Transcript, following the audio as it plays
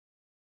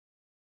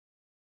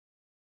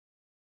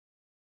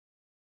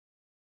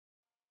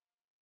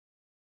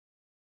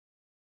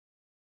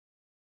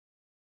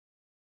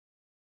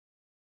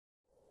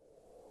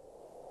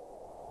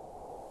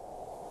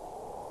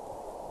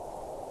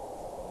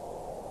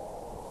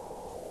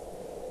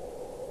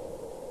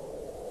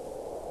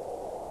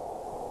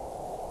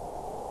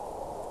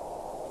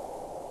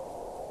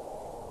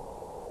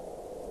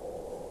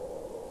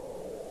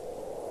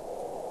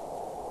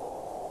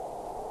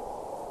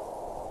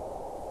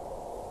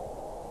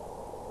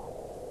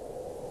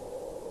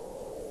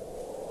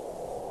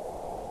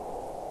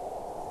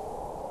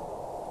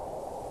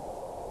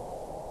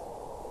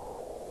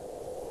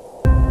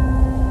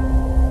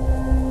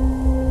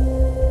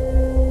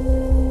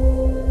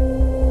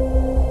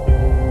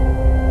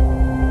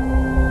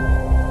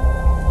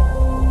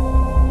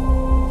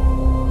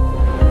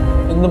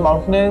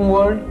mountaineering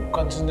world,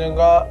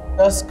 Kangchenjunga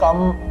does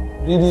come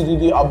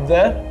really up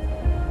there.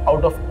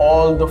 Out of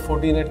all the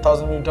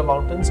 8,000 meter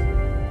mountains,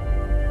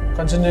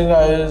 Kangchenjunga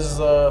is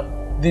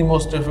the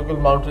most difficult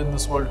mountain in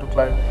this world to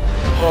climb.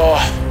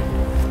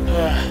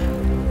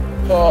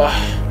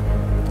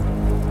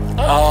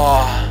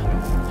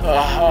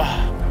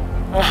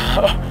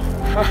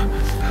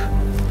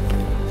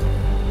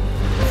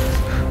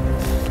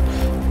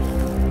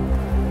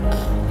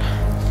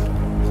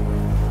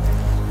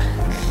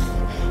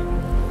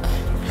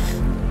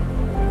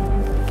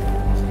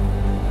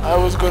 I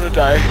was gonna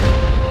die.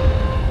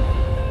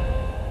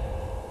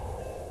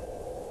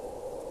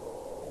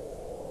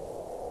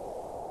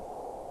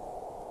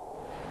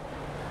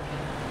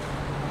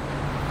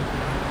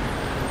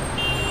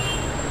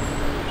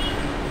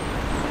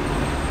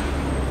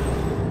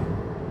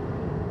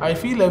 I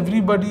feel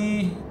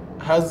everybody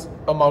has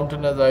a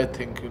mountain, as I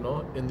think,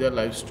 in their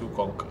lives to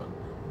conquer.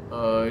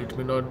 It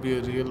may not be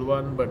a real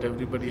one, but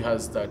everybody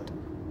has that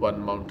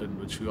one mountain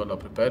which we all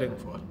are preparing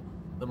for.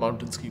 The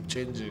mountains keep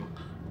changing,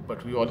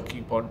 but we all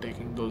keep on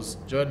taking those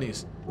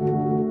journeys.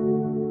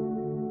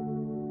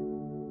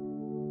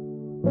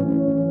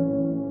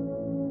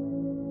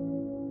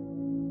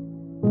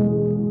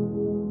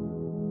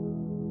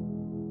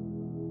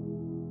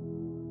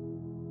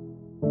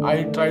 I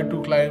try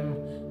to climb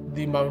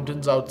the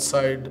mountains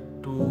outside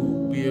to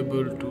be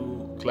able to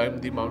climb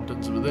the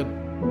mountains within.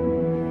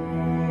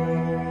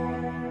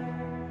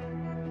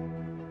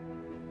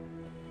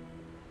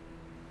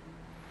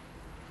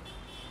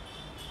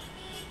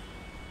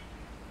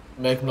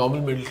 मैं एक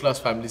normal middle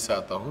class family से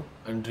आता हूँ,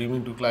 and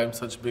dreaming to climb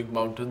such big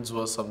mountains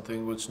was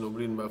something which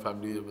nobody in my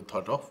family ever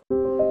thought of.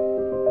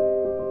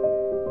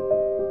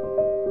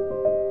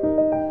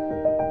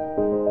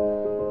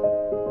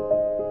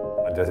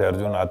 जैसे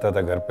अर्जुन आता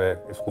था घर पे,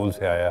 स्कूल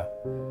से आया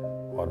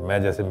और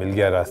मैं जैसे मिल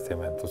गया रास्ते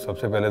में, तो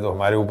सबसे पहले तो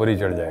हमारे ऊपर ही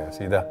चढ़ जाएगा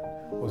सीधा।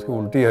 उसकी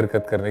उल्टी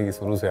हरकत करने की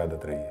शुरू से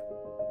आदत रही है।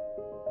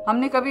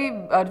 हमने कभी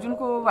अर्जुन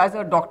को एज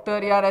अ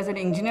डॉक्टर या एज एन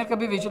इंजीनियर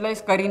कभी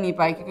विजुलाइज कर ही नहीं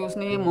पाए, क्योंकि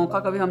उसने ये मौका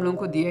कभी हम लोगों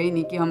को दिया ही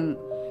नहीं कि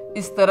हम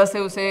इस तरह से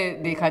उसे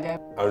देखा जाए।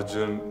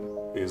 Arjun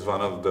is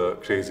one of the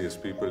craziest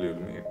people you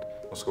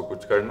meet. उसको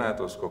कुछ करना है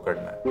तो उसको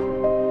करना है।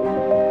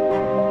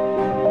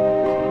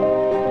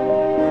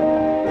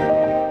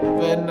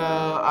 When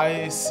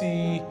I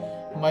see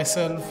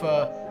myself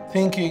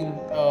thinking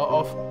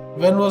of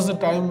when was the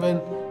time when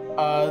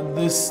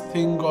this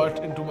thing got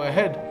into my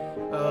head.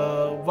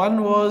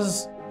 One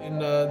was in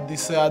the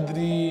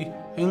Sayadri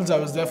Hills. I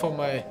was there for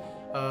my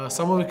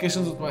summer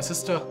vacations with my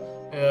sister.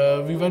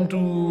 We went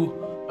to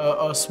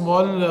a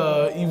small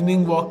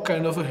evening walk,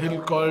 kind of a hill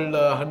called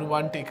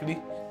Hanuman Tekri.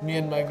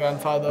 Me and my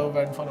grandfather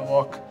went for a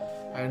walk,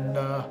 and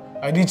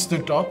I reached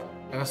the top.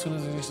 And as soon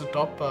as we reached the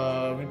top,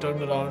 we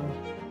turned around.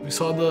 We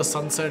saw the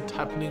sunset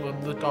happening on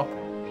the top.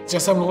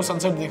 जैसे हम लोग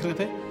sunset देख रहे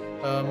थे,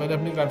 मैंने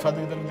अपने grandfather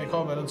की तरफ देखा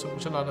और मैंने उनसे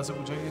पूछा, नाना से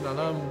पूछा कि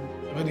नाना,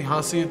 अगर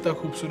यहाँ से इतना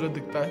खूबसूरत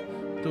दिखता है,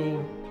 तो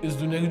इस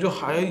दुनिया की जो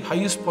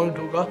हाईएस्ट पॉइंट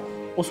होगा,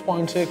 उस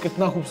पॉइंट से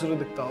कितना खूबसूरत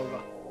दिखता होगा।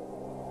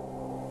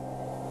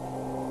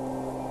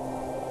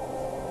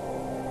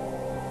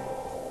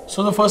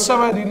 So the first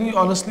time I really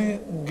honestly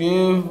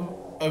gave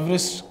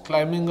Everest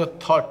climbing a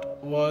thought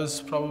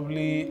was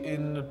probably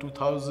in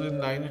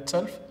 2009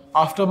 itself,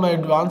 after my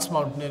advanced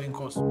mountaineering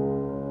course,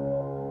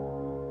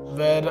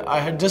 where I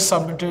had just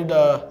submitted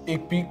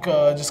एक peak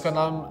जिसका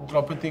नाम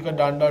द्रौपदी का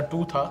डांडा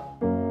 2 था.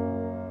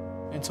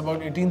 It's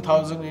about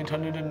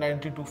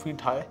 18,892 feet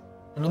high.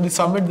 And on the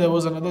summit there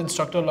was another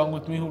instructor along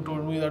with me who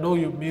told me that, oh,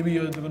 maybe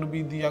you're going to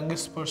be the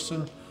youngest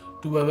person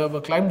to have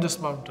ever climbed this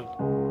mountain.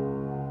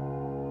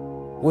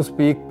 उस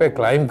peak पे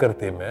climb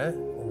करते में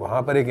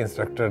वहाँ पर एक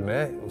instructor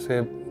ने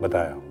उसे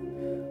बताया,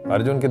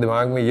 अर्जुन के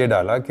दिमाग में ये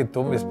डाला कि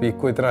तुम इस पीक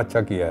को इतना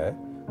अच्छा किया है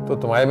तो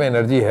तुम्हारे में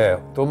एनर्जी है,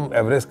 तुम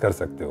एवरेस्ट कर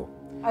सकते हो।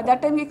 At that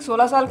time एक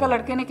 16 साल का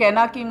लड़के ने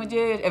कहना कि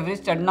मुझे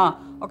एवरेस्ट चढ़ना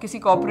और किसी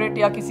कॉर्पोरेट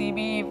या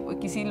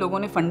किसी लोगों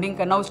ने फंडिंग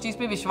करना, उस चीज़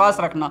पे विश्वास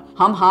रखना,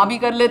 हम हाँ भी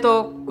कर ले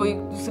तो कोई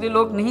दूसरे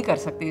लोग नहीं कर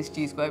सकते इस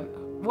चीज़ को।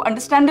 वो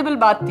अंडरस्टैंडेबल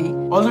बात थी।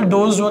 All the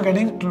doors were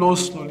getting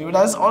closed slowly, but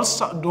as all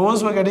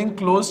doors were getting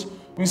closed,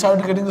 we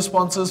started getting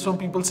responses from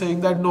people saying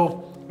that no,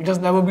 it has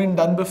never been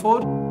done before.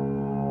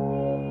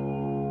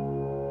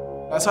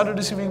 I started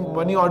receiving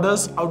money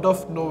orders out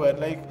of nowhere,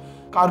 like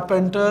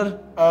carpenter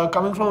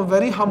coming from a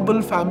very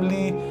humble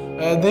family,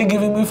 they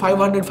giving me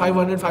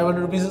 500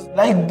 rupees.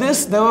 Like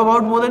this, there were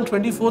about more than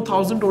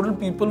 24,000 total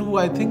people who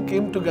I think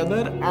came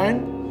together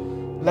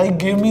and like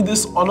gave me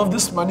all of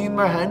this money in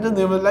my hand, and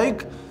they were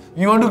like,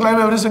 you want to climb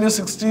Everest when you're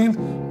 16?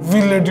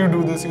 We'll let you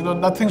do this.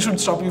 Nothing should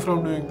stop you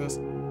from doing this.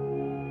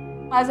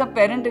 As a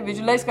parent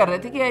visualise कर रहे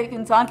थे कि एक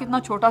इंसान कितना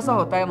छोटा सा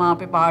होता है वहाँ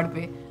पे पहाड़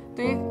पे,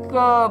 तो एक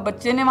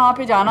बच्चे ने वहाँ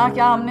पे जाना,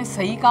 क्या हमने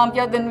सही काम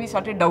किया? देन वी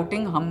स्टार्टेड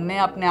डाउटिंग, हमने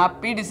अपने आप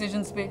पे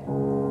डिसीजंस पे।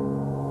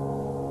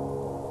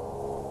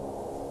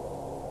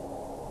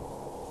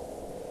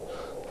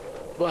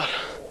 But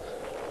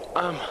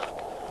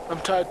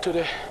I'm tired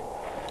today.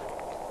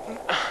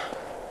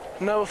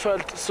 Never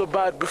felt so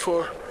bad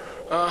before.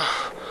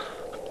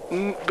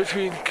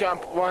 Between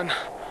camp 1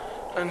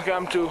 and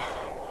camp 2,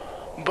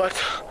 but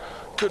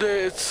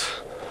today it's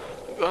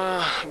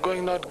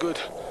going not good.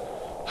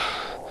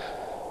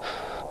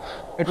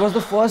 It was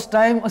the first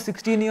time a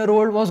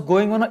 16-year-old was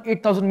going on a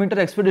 8,000 meter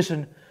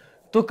expedition.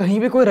 तो कहीं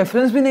पे कोई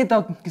reference भी नहीं था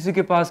किसी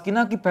के पास कि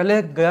ना कि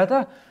पहले गया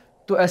था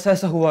तो ऐसा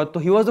ऐसा हुआ. तो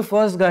he was the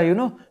first guy, you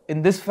know.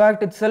 In this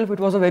fact itself, it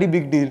was a very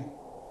big deal.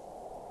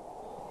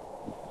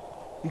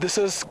 This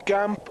is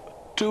Camp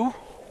 2.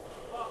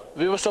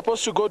 We were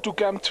supposed to go to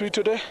Camp 3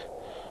 today,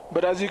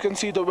 but as you can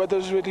see, the weather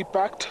is really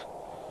packed.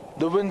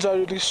 The winds are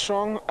really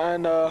strong,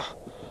 and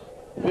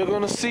we're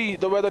going to see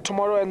the weather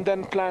tomorrow and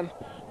then plan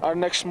our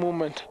next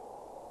movement.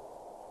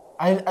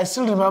 I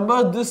still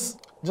remember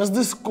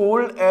this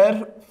cold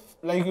air,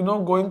 like, you know,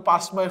 going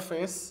past my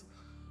face,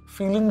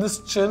 feeling this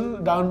chill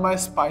down my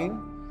spine,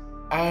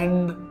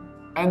 and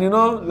you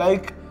know,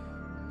 like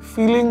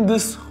feeling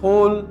this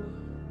whole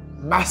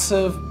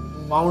massive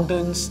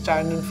mountain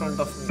stand in front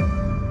of me.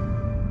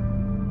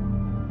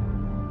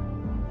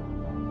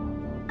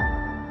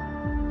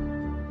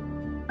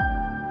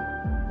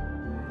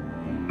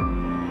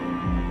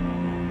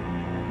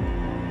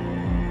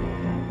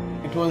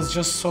 It was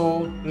just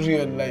so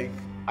real. Like,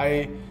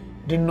 I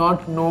did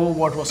not know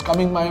what was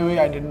coming my way.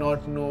 I did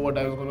not know what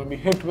I was going to be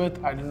hit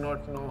with. I did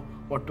not know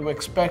what to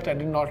expect. I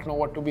did not know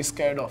what to be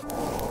scared of.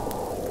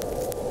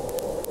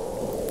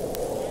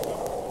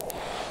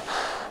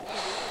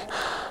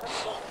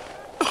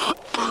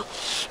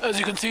 As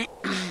you can see,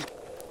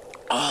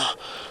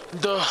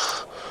 the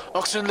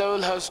oxygen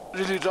level has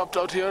really dropped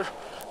out here,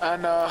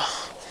 and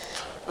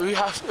we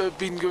have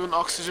been given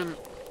oxygen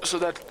so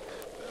that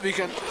we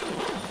can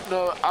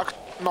act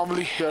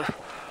normally here.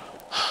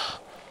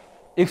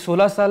 एक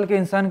 16 साल के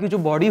इंसान की जो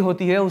body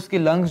होती है उसके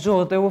lungs जो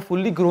होते हैं वो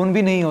फुल्ली ग्रोन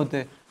भी नहीं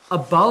होते.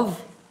 Above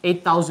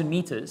 8,000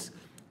 meters,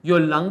 your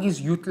lung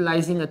is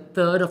utilizing a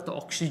third of the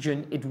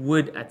oxygen it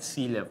would at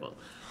sea level.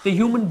 The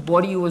human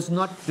body was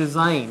not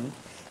designed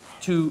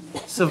to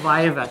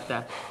survive at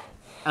that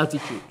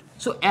altitude.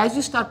 So as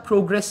you start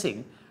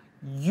progressing,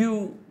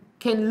 you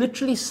can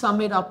literally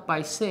sum it up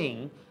by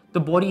saying the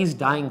body is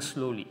dying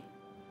slowly.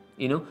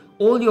 You know,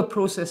 all your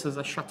processes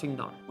are shutting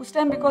down. उस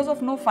time because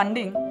of no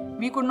funding,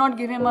 we could not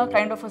give him a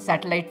kind of a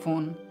satellite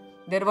phone.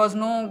 There was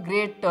no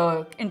great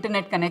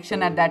internet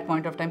connection at that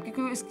point of time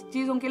क्योंकि इस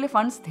चीज़ों के लिए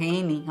funds थे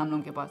ही नहीं हम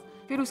लोगों के पास.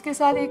 फिर उसके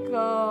साथ एक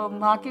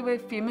वहाँ के वो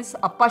famous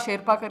अप्पा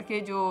शेरपा करके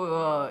जो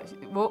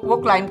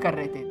वो climb कर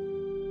रहे थे.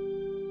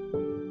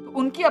 तो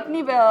उनकी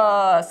अपनी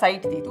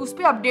साइट थी तो उस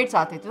पर अपडेट्स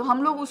आते थे तो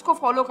हम लोग उसको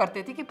फॉलो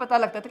करते थे कि पता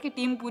लगता था कि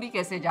टीम पूरी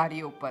कैसे जा रही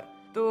है ऊपर.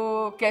 तो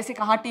कैसे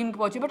कहाँ टीम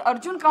पहुँची बट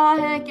अर्जुन कहाँ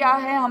है क्या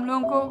है हम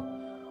लोगों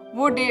को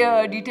वो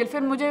डिटेल.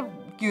 फिर मुझे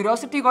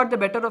curiosity got the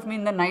better of me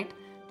in the night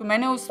तो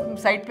मैंने उस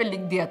साइट पे लिख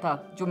दिया था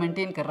जो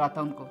मेंटेन कर रहा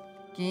था उनको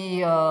कि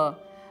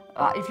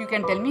if you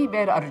can tell me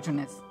where Arjun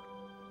is.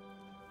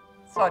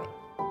 Sorry.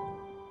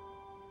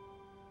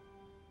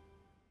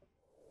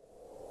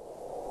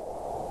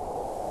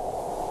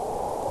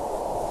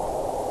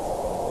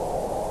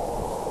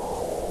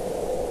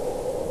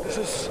 This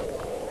is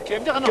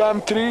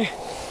Camp 3.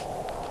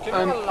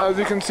 And as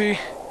you can see,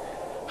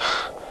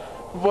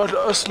 what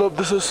a slope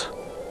this is.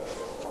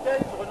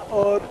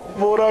 और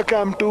वो रहा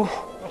Camp 2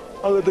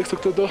 अगर देख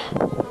सकते हो तो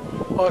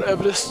और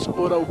एवरेस्ट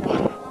वो रहा ऊपर.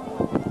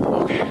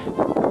 Okay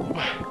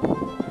bye.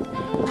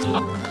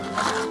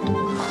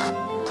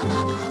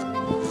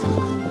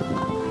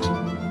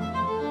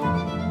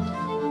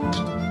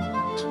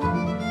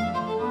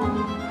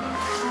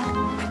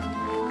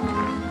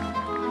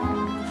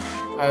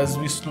 As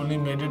we slowly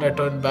made it, I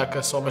turned back.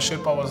 I saw my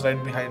Sherpa was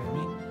right behind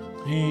me.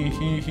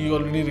 He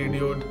already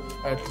radioed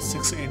at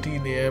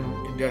 6:18 a.m.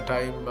 India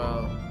time.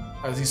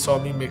 As he saw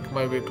me make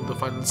my way to the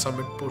final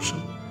summit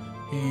portion,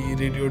 he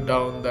radioed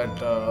down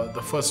that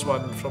the first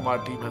one from our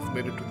team has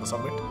made it to the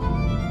summit.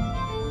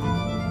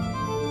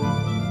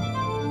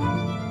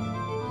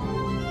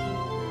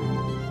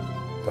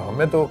 तो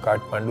हमें तो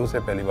काठमांडू से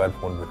पहली बार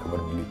phone पे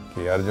खबर मिली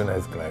कि Arjun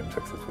has climb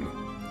successfully.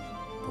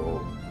 तो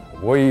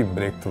वही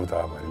ब्रेक थ्रू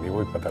था हमारे लिए,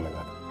 वही पता लगा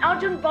था.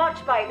 Arjun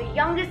Vajpai, the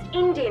youngest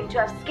Indian to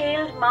have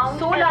scaled Mount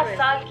 16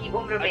 साल की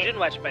उम्र में. अर्जुन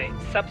वाजपेयी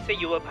सबसे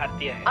युवा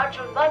भारतीय है.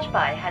 Arjun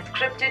Vajpai has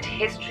scripted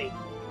history.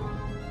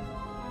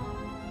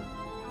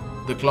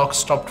 The clock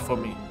stopped for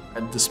me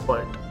at this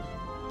point.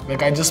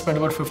 Like, I just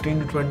spent about 15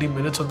 to 20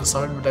 minutes on the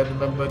summit, but I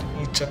remember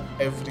each and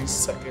every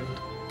second.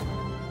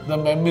 The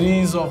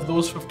memories of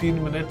those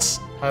 15 minutes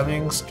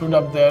having stood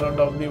up there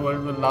on top of the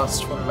world will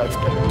last for a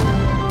lifetime.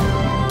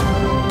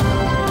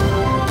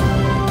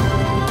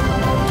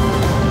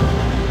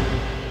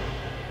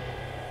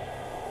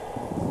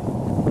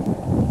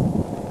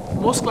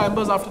 Most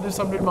climbers after they've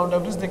summited Mount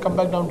Everest, they come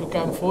back down to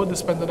Camp 4, they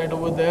spend the night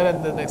over there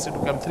and the next day to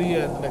Camp 3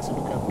 and the next day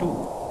to Camp 2.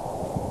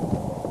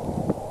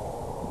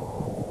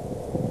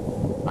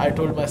 I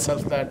told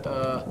myself that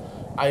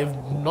I'm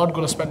not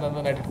going to spend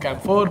another night at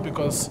Camp 4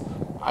 because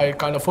I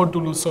can't afford to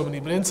lose so many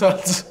brain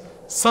cells.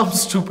 Some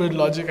stupid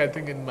logic I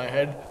think in my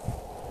head.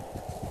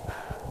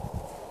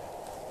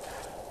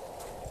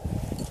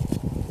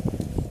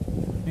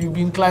 We've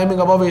been climbing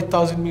above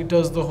 8,000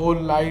 meters the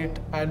whole night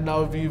and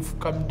now we've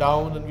come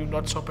down and we've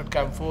not stopped at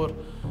Camp 4.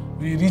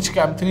 We reach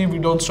Camp 3, we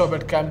don't stop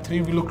at Camp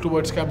 3, we look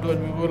towards Camp 2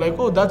 and we go like,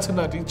 oh, that's in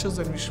our reaches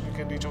and we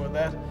can reach over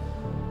there.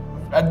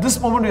 At this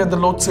moment, we had the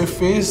Lhotse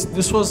phase.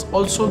 This was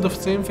also the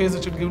same phase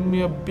that had given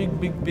me a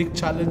big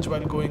challenge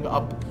while going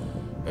up.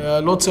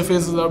 Lhotse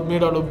phases are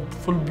made out of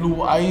full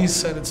blue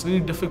ice and it's really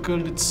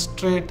difficult, it's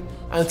straight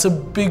and it's a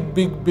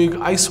big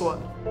ice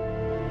wall.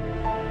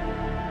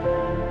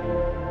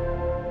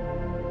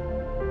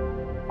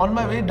 On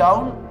my way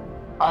down,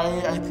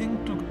 I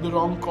think took the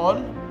wrong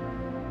call.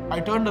 I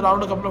turned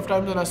around a couple of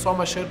times and I saw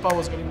my Sherpa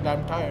was getting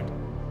damn tired.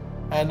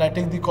 And I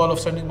take the call of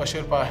sending my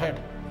Sherpa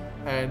ahead.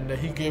 And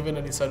he gave in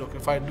and he said, okay,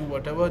 fine, do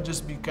whatever,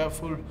 just be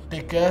careful,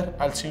 take care,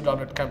 I'll see you down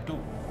at Camp 2.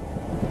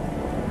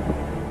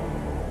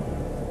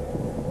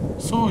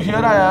 So here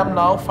I am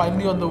now,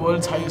 finally on the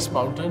world's highest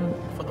mountain.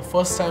 For the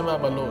first time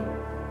I'm alone.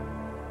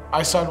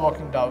 I start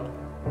walking down,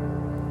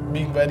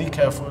 being very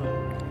careful,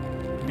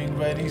 being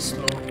very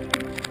slow.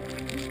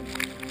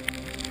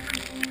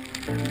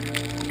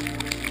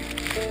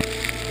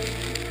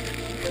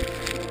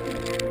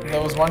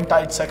 There was one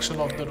tight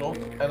section of the rope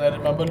and I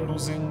remember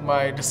losing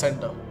my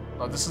descender.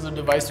 Now this is the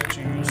device which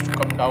you use to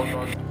come down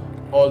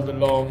on all the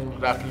long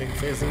rattling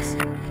phases.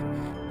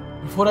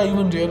 Before I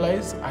even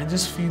realize, I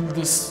just feel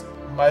this,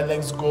 my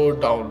legs go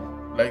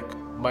down, like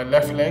my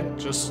left leg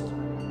just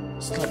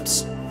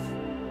slips.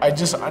 I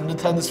just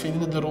understand this feeling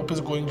that the rope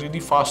is going really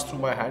fast through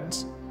my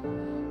hands.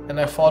 And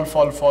I fall,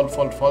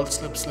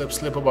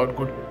 slip about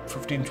good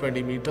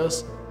 15-20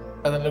 meters.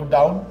 And then look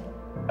down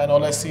and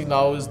all I see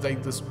now is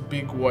like this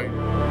big void.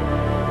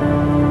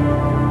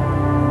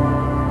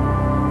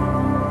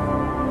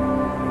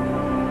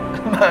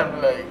 And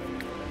I'm like,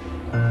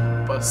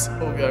 बस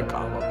हो गया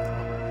काम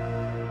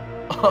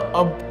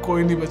अब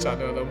कोई नहीं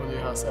बचाने वाला मुझे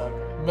यहाँ से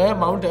आगे। मैं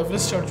माउंट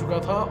एवरेस्ट चढ़ चुका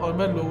था और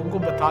मैं लोगों को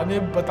बताने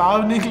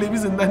के लिए भी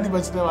जिंदा नहीं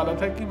बचने वाला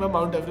था कि मैं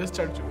माउंट एवरेस्ट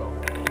चढ़ चुका हूँ।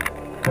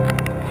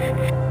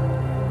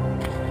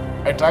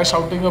 I try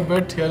shouting a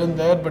bit here and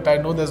there, but I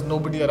know there's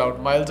nobody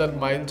around. Miles and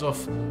miles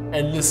of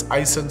endless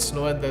ice and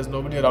snow and there's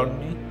nobody around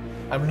me.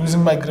 I'm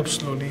losing my grip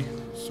slowly.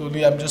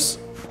 Slowly I'm just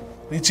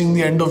reaching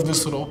the end of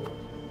this rope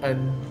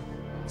and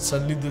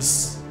suddenly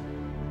this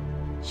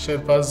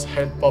Sherpa's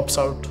head pops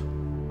out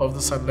of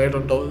the sunlight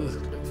on top of this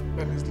cliff.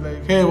 And he's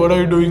like, hey, what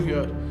are you doing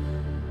here?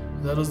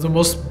 That was the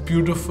most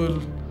beautiful,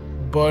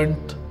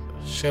 burnt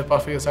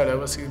Sherpa face I'd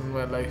ever seen in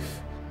my life.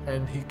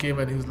 And he came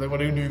and he was like,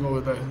 what are you doing over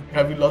there?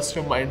 Have you lost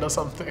your mind or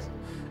something?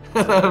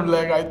 And I'm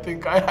like, I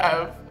think I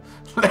have.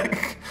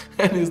 Like,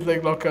 and he's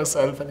like, lock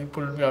yourself. And he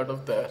pulled me out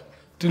of there.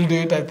 Till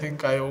date, I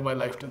think I owe my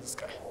life to this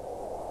guy.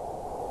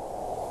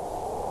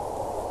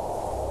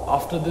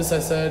 After this, I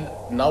said,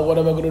 now what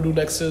am I going to do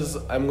next is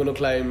I'm going to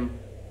climb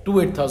 2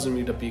 8,000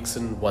 meter peaks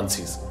in one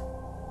season.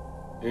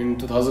 In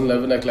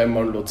 2011, I climbed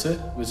Mount Lhotse,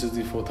 which is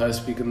the 4th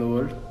highest peak in the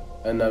world.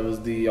 And I was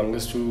the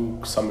youngest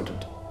to summit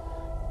it.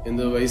 In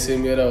the very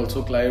same year, I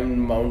also climbed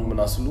Mount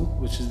Manasulu,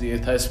 which is the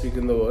 8th highest peak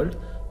in the world,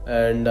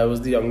 and I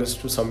was the youngest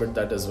to summit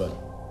that as well.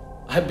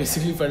 I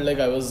basically felt like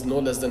I was no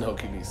less than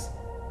Hercules.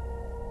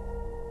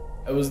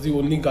 I was the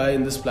only guy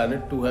in this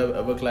planet to have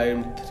ever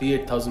climbed 3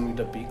 8,000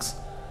 meter peaks,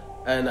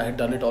 and I had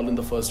done it all in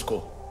the first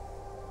go.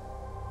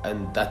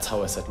 And that's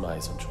how I set my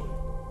eyes on Choyu.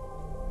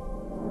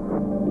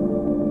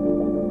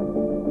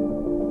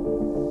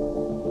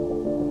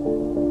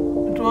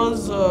 It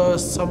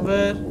was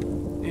somewhere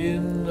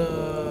in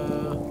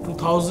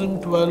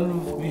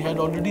 2012, we had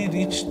already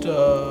reached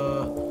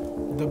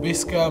the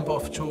base camp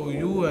of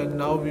Choyu and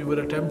now we were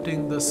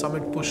attempting the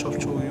summit push of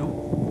Choyu.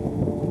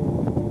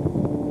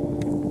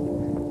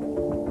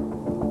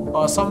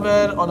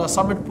 Somewhere on a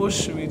summit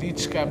push, we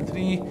reached Camp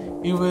 3,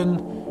 even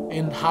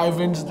in high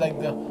winds, like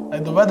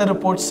the weather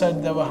report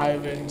said there were high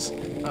winds.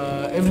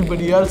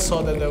 Everybody else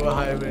saw that there were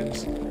high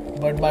winds.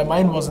 But my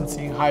mind wasn't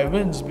seeing high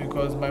winds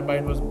because my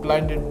mind was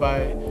blinded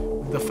by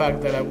the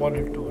fact that I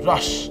wanted to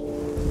rush.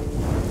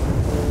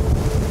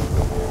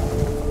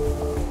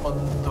 On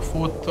the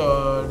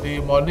 4th day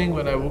morning,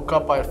 when I woke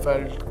up, I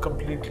felt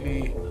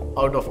completely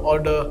out of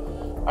order.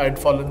 I had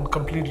fallen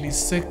completely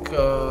sick.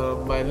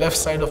 My left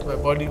side of my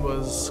body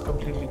was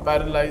completely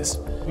paralyzed.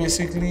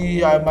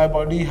 Basically, my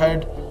body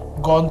had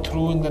gone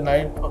through in the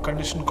night a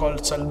condition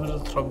called cerebral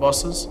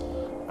thrombosis,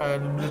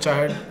 and in which I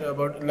had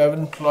about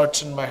 11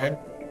 clots in my head.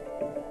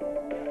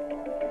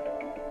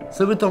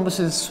 Cerebral thrombosis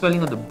is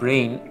swelling of the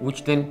brain,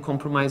 which then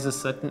compromises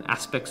certain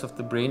aspects of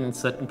the brain and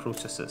certain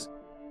processes.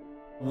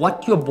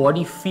 What your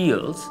body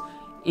feels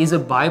is a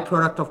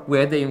byproduct of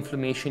where the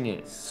inflammation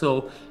is.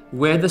 So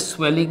where the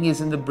swelling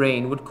is in the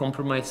brain would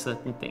compromise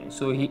certain things.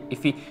 So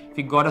if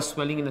he got a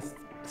swelling in a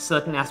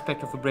certain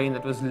aspect of the brain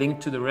that was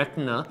linked to the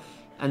retina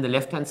and the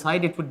left-hand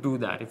side, it would do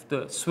that. If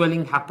the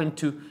swelling happened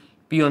to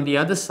be on the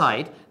other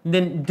side,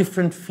 then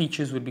different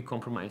features would be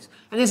compromised.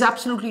 And there's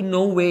absolutely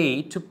no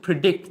way to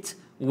predict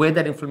where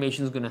that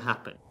inflammation is going to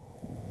happen.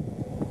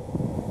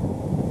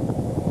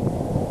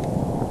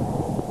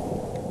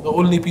 The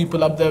only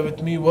people up there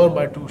with me were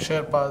my 2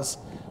 Sherpas,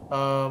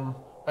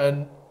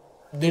 and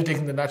they're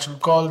taking the natural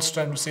calls,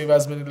 trying to save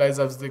as many lives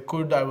as they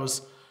could. I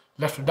was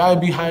left to die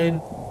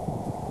behind.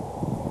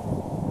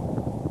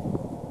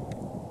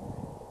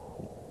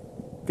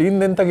 3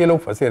 दिन तक ये लोग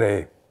फंसे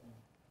रहे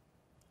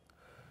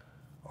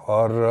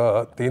और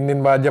 3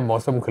 दिन बाद जब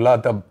मौसम खुला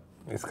तब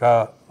इसका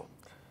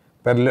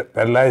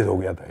पैरालाइज हो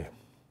गया था ये।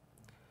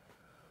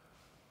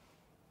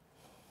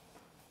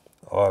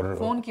 और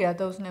फोन किया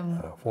था उसने,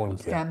 फोन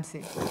किया कैंप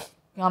से।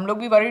 हम लोग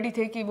भी वरीड ही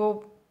थे कि वो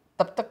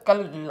तब तक कल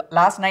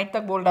लास्ट नाइट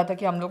तक बोल रहा था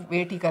कि हम लोग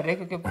वेट ही कर रहे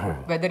हैं क्योंकि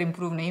वेदर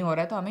इम्प्रूव नहीं हो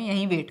रहा है तो हमें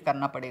यहीं वेट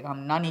करना पड़ेगा, हम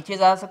ना नीचे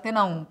जा सकते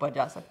ना ऊपर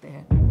जा सकते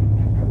हैं।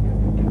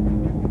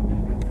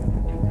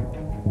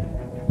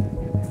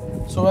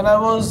 So when I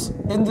was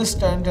in this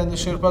tent and the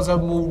Sherpas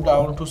have moved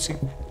down to see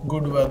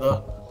good weather,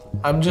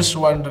 I'm just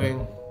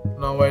wondering,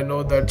 now I know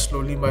that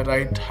slowly my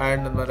right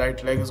hand and my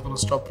right leg is going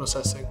to stop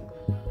processing.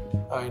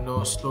 I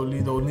know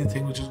slowly the only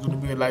thing which is going to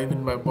be alive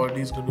in my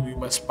body is going to be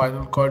my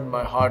spinal cord,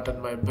 my heart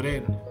and my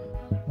brain.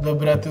 The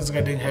breath is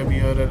getting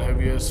heavier and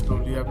heavier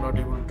slowly. I'm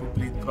not able to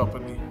breathe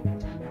properly.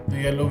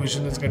 The yellow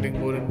vision is getting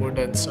more and more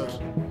denser.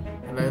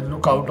 And I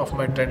look out of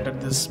my tent at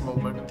this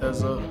moment.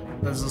 There's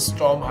a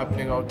storm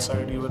happening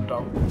outside even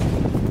now.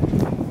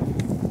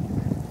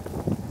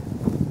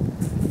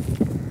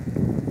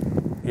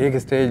 एक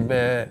stage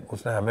में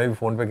उसने हमें भी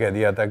phone पे कह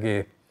दिया था कि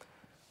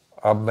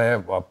अब मैं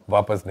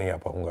वापस नहीं आ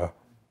पाऊँगा।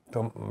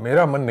 तो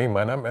मेरा मन नहीं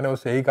माना, मैंने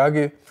उससे यही कहा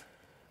कि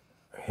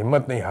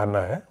हिम्मत नहीं हारना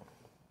है,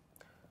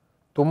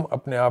 तुम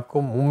अपने आप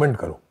को मूवमेंट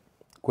करो,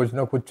 कुछ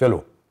ना कुछ चलो,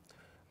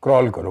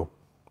 क्रॉल करो,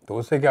 तो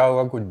उससे क्या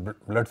होगा, कुछ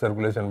ब्लड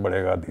सर्कुलेशन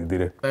बढ़ेगा धीरे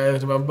धीरे। I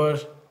remember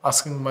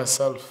asking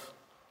myself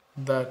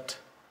that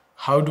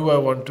how do I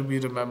want to be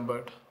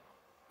remembered?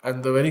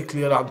 And the very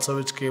clear answer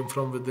which came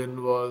from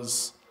within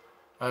was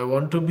I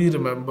want to be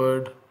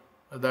remembered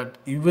that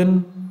even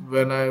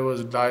when I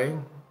was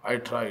dying, I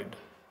tried.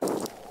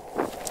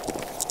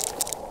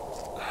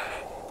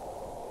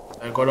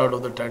 I got out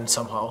of the tent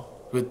somehow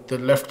with the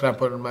left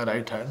cramper in my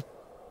right hand.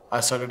 I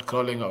started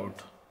crawling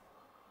out.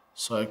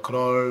 So I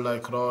crawled,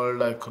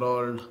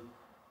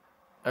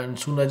 and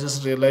soon I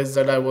just realized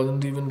that I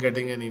wasn't even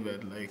getting anywhere.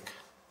 Like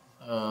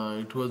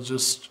it was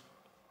just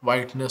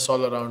whiteness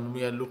all around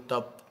me. I looked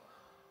up.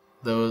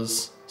 There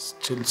was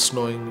still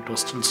snowing. It was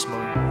still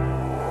snowing.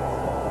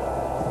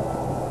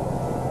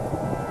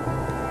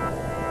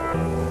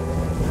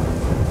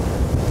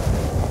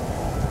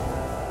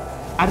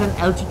 At an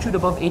altitude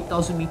above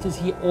 8,000 meters,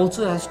 he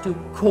also has to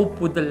cope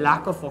with the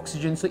lack of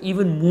oxygen, so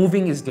even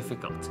moving is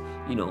difficult,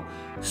 you know.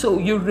 So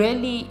you're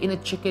really in a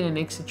chicken and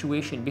egg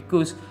situation,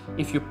 because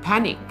if you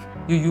panic,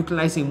 you're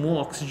utilizing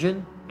more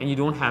oxygen and you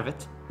don't have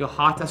it. Your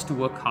heart has to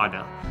work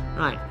harder,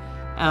 right?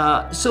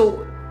 So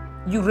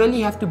you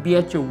really have to be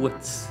at your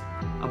wits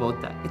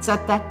about that. It's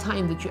at that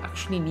time that you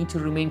actually need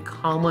to remain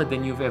calmer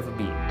than you've ever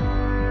been.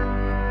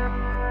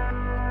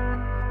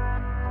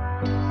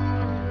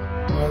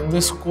 When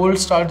this cold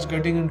starts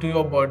getting into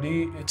your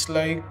body, it's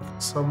like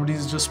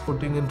somebody's just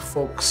putting in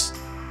forks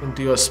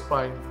into your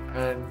spine.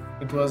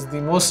 And it was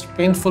the most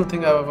painful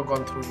thing I've ever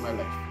gone through in my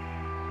life.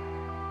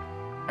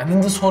 And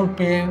in this whole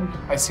pain,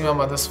 I see my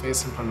mother's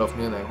face in front of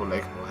me and I go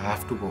like, no, I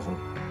have to go home.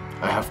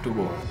 I have to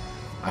go home.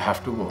 I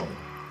have to go home.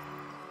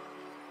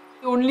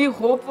 The only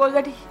hope was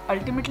that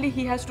ultimately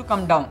he has to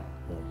come down.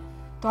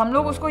 तो हम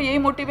लोग उसको यही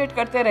motivate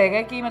करते रह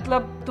गए कि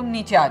मतलब तुम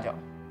नीचे आ जाओ,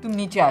 तुम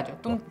नीचे आ जाओ,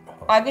 तुम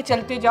आगे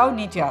चलते जाओ,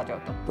 नीचे आ जाओ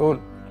तुम। तो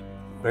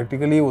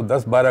प्रैक्टिकली वो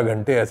 10-12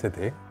 घंटे ऐसे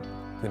थे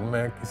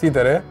जिनमें किसी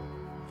तरह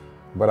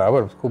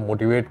बराबर उसको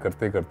मोटिवेट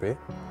करते करते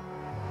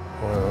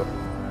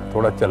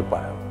थोड़ा चल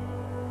पाया।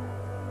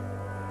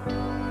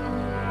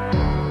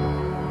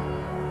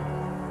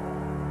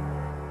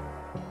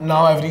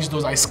 Now I've reached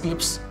those ice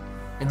cliffs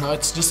and now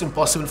it's just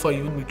impossible for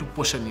even me to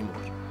push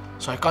anymore.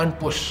 So I can't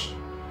push.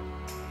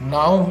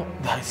 Now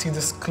I see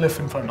this cliff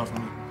in front of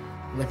me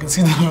and I can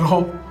see the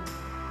rope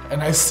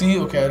and I see,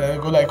 okay, and I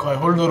go like, I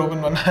hold the rope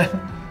in one hand.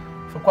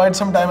 For quite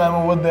some time I'm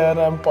over there,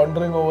 I'm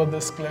pondering over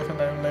this cliff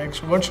and I'm like,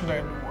 what should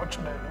I do? What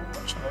should I do?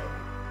 What should I do?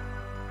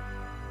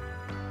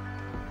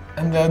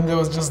 And then there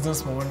was just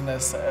this moment and I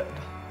said,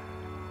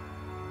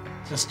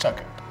 just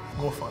chuck it,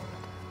 go for it.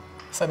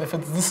 I said, if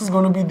this is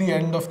going to be the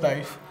end of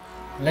life,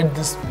 let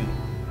this be.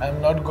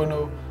 I'm not going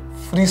to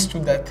freeze to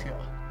death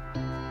here.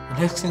 The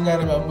next thing I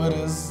remember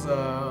is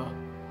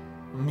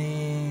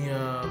me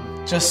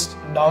just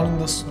down in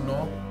the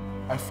snow.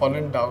 I've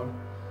fallen down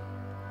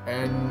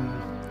and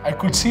I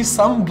could see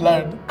some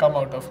blood come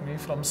out of me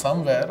from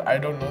somewhere. I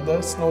don't know,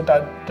 the snow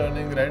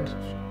turning red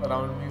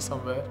around me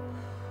somewhere.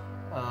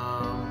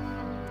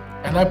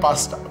 And I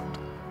passed out.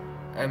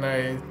 And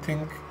I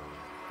think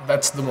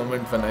that's the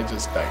moment when I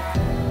just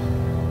died.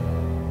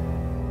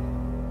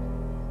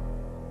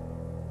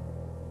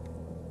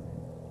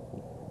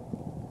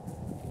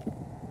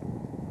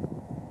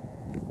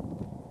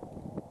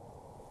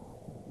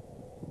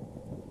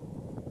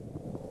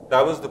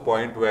 That was the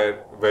point where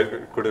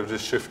it could have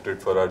just shifted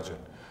for Arjun,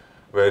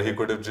 where he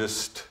could have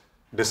just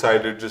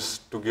decided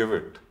just to give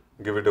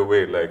it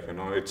away, like, you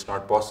know, it's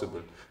not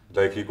possible.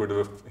 Like he could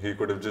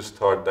have just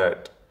thought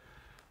that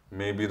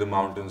maybe the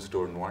mountains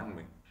don't want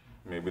me.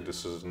 Maybe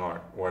this is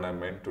not what I'm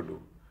meant to do.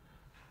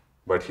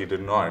 But he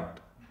did not,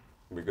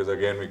 because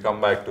again we come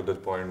back to the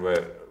point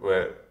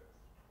where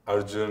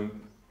Arjun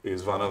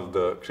is one of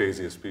the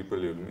craziest people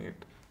you'll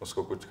meet.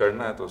 उसको कुछ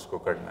करना है तो उसको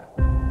करना है.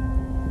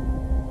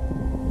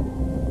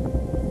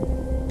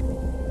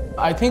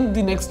 I think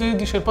the next day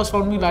the Sherpas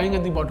found me lying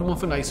at the bottom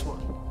of an ice wall.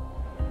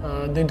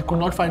 They could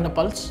not find a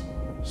pulse,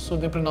 so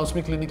they pronounced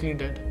me clinically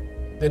dead.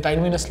 They tied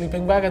me in a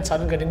sleeping bag and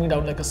started getting me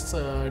down like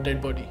a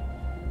dead body.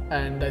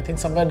 And I think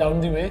somewhere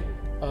down the way,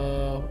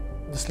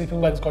 the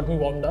sleeping bags got me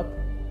warmed up,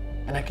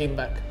 and I came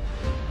back.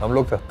 हम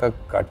लोग तक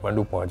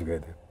काठमांडू पहुंच गए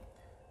थे.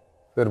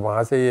 फिर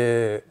वहाँ से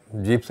ये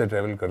जीप से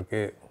ट्रेवल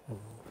करके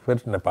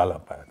फिर नेपाल आ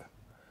पाया था.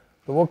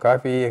 तो वो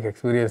काफ़ी एक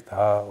एक्सपीरियंस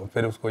था.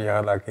 फिर उसको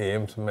यहाँ लाके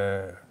एम्स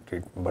में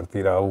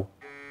भर्ती रहा हूँ.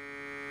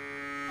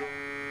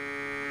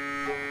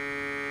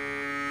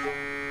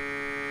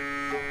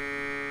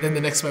 Then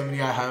the next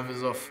memory I have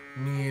is of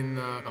me in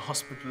a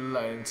hospital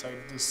inside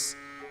this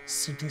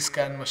CT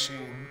scan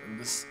machine, and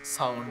this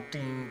sound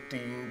ting,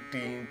 ting,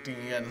 ting,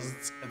 ting, and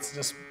it's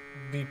just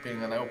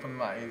beeping, and I open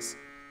my eyes.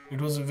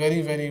 It was a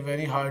very, very,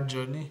 very hard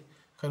journey,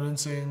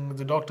 convincing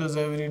the doctors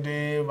every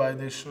day why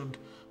they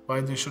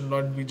should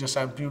not be just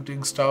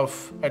amputing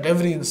stuff at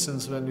every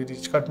instance when we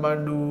reached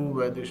Kathmandu,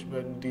 when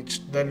we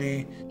reached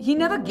Delhi. He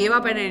never gave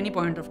up at any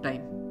point of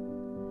time.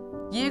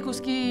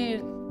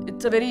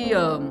 It's a very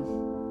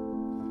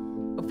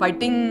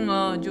fighting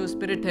जो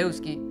spirit है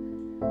उसकी.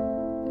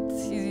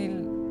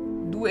 He'll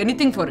do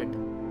anything for it.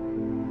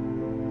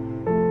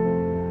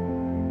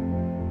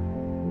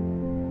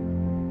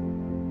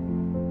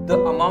 The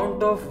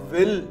amount of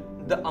will,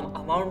 the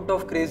amount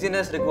of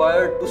craziness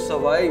required to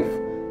survive,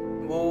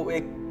 वो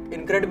एक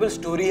incredible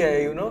story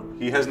है, you know.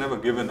 He has never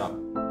given up.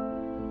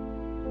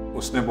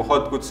 उसने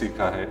बहुत कुछ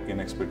सीखा है इन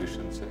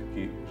एक्सपीडिशन से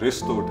कि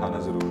रिस्क तो उठाना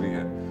जरूरी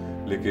है,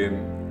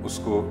 लेकिन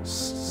उसको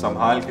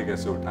संभाल के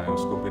कैसे उठाएं,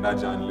 उसको बिना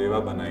जानलेवा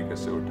बनाए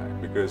कैसे उठाएं.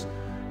 बिकॉज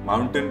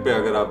माउंटेन पे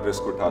अगर आप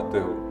रिस्क उठाते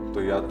हो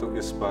तो या तो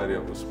इस पार या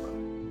उस पार.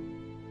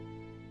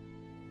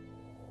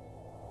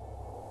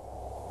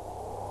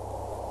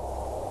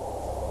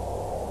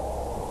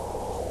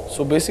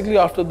 So basically,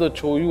 after the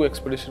Choyu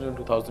expedition in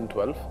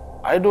 2012,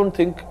 I don't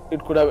think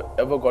it could have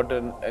ever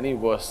gotten any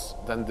worse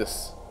than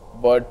this.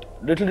 But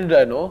little did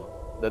I know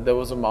that there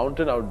was a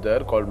mountain out there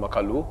called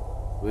Makalu,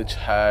 which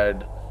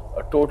had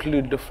a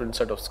totally different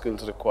set of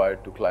skills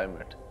required to climb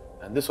it.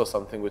 And this was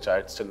something which I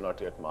had still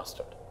not yet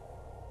mastered.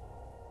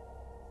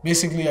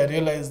 Basically, I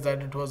realized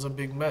that it was a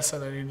big mess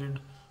and I needed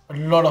a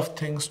lot of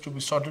things to be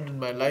sorted in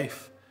my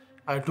life.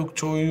 I took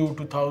Choyu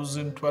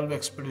 2012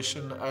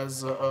 expedition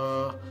as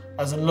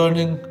a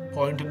learning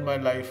point in my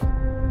life.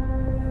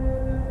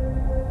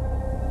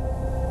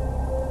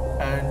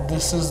 And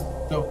this is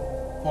the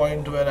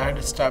point where I had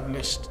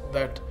established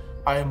that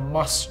I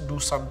must do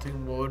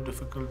something more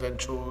difficult than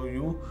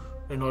Choyu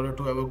in order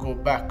to ever go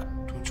back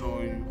to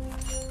Choyu.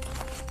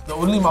 The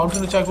only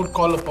mountain which I could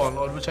call upon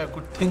or which I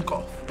could think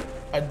of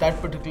at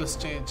that particular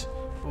stage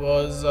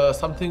was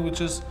something which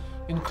is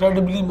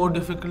incredibly more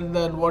difficult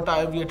than what I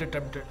have yet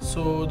attempted.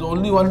 So the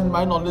only one in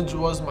my knowledge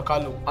was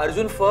Makalu.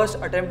 Arjun first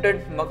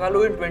attempted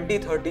Makalu in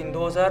 2013.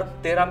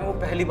 2013 में वो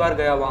पहली बार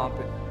गया वहाँ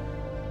पे.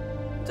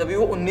 जब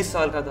वो 19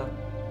 साल का था.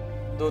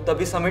 तो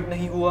तभी समिट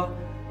नहीं हुआ.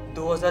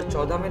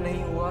 2014 में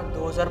नहीं हुआ.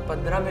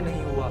 2015 में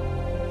नहीं हुआ.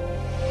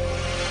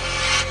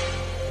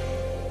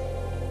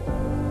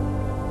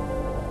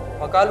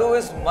 Makalu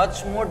is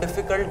much more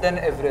difficult than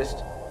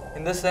Everest.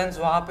 In the sense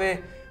वहाँ पे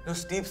जो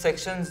स्टीप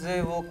सेक्शंस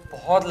है वो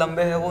बहुत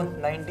लंबे हैं, वो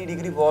 90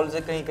 डिग्री वॉल्स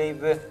है कहीं कहीं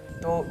पे.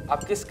 तो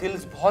आपके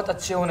स्किल्स बहुत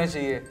अच्छे होने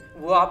चाहिए.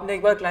 वो आपने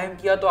एक बार क्लाइंब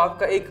किया तो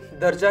आपका एक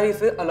दर्जा ही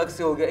फिर अलग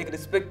से हो गया. एक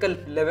रिस्पेक्ट का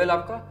लेवल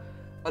आपका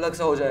अलग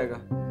सा हो जाएगा.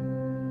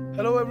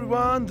 Hello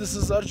everyone, this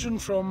is Arjun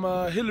from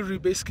Hillary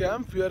Base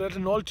Camp. We are at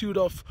an altitude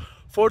of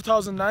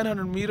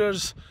 4,900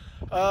 meters.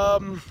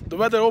 The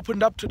weather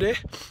opened up today.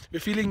 We're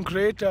feeling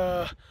great.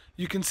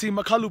 You can see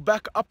Makalu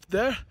back up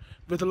there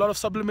with a lot of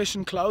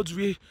sublimation clouds.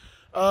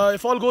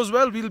 If all goes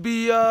well, we'll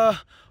be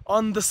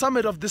on the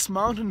summit of this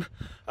mountain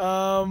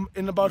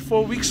in about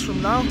 4 weeks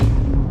from now.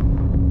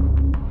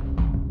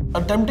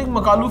 Attempting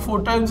Makalu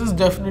 4 times is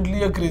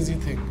definitely a crazy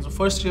thing. The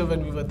first year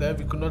when we were there,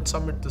 we could not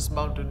summit this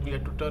mountain. We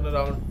had to turn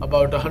around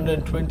about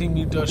 120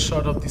 meters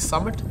short of the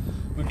summit.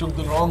 We took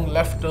the wrong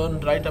left turn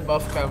right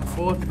above Camp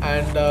 4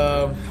 and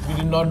we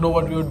did not know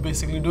what we were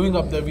basically doing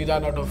up there. We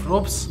ran out of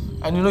ropes.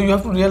 And you know, you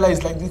have to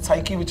realize like the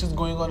psyche which is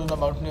going on in the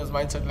mountaineer's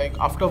mindset. Like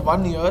after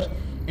 1 year,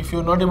 if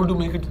you're not able to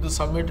make it to the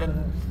summit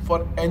and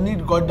for any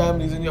goddamn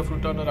reason you have to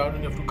turn around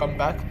and you have to come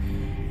back,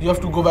 you have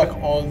to go back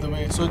all the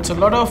way. So it's a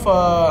lot of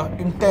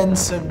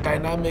intense and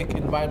dynamic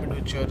environment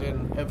which you're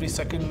in. Every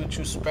second which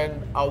you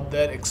spend out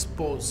there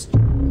exposed.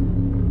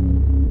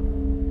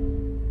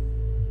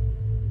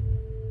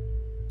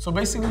 So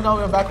basically now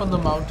we're back on the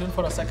mountain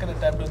for a second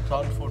attempt in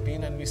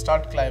 2014 and we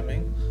start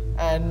climbing.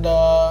 And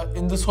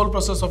in this whole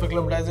process of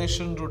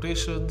acclimatization,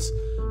 rotations,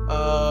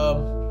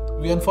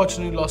 we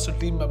unfortunately lost a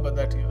team member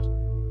that year.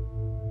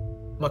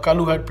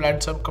 Makalu had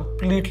planned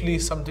completely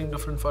something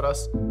different for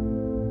us.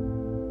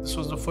 This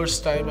was the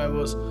first time I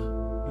was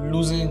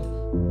losing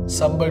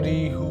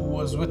somebody who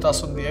was with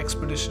us on the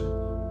expedition,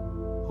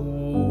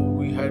 who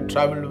we had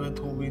traveled with,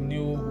 who we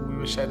knew, who we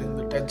were sharing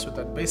the tents with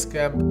at base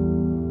camp.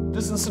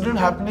 This incident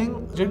happening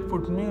did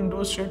put me into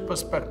a straight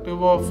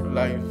perspective of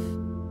life.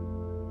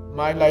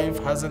 My life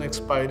has an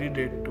expiry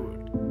date to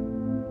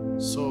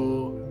it.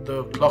 So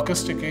the clock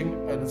is ticking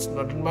and it's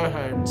not in my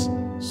hands.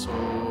 So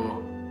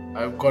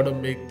I've got to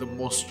make the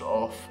most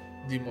of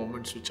the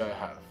moments which I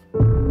have.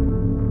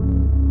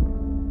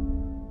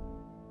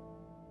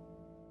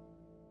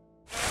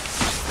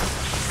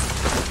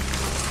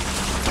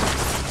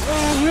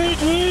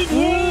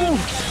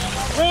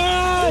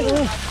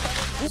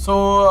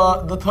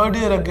 So the third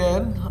year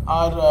again,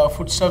 our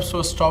footsteps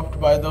were stopped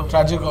by the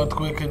tragic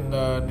earthquake in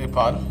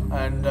Nepal,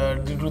 and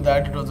due to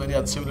that it was very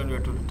unstable and we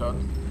had to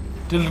return.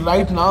 Till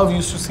right now we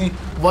used to see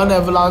one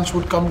avalanche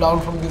would come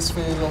down from this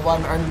phase or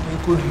one, and you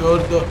could hear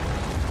the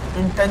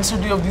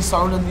intensity of the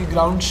sound and the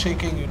ground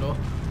shaking, you know.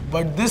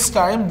 But this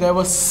time there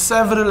were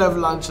several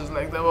avalanches,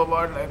 like there were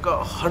about like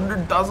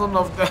 100,000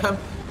 of them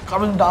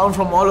coming down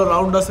from all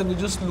around us, and we're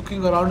just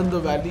looking around in the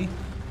valley.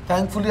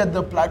 Thankfully at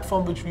the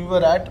platform which we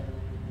were at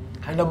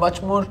had a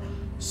much more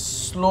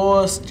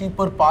slower,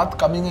 steeper path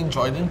coming and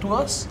joining to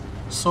us.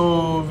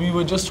 So we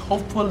were just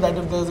hopeful that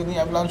if there's any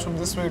avalanche from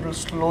this way, it will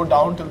slow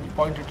down till the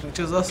point it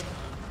reaches us.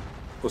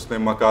 उसने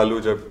मकालू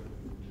जब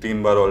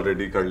 3 बार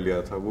already कर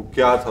लिया था, वो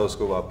क्या था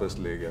उसको वापस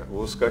ले गया?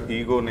 वो उसका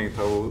ईगो नहीं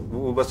था,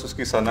 वो बस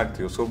उसकी सनक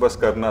थी, उसको बस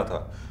करना था.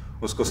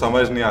 उसको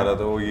समझ नहीं आ रहा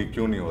था वो ये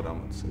क्यों नहीं हो रहा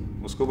मुझसे.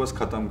 उसको बस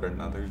खत्म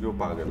करना था क्योंकि वो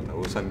पागल था,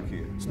 वो सन की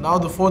है. So now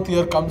the 4th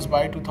year comes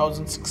by,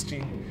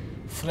 2016.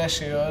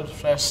 Fresh year,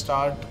 fresh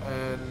start,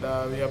 and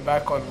we are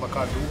back on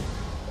Makalu.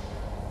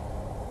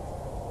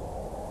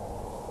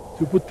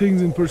 To put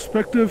things in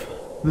perspective,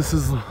 this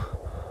is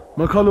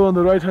Makalu on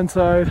the right hand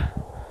side.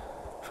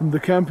 From the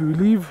camp we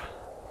leave,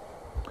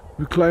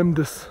 we climb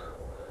this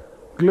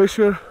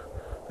glacier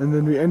and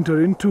then we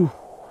enter into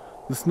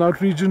the snout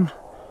region,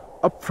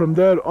 up from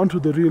there onto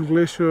the real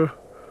glacier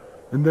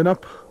and then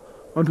up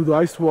onto the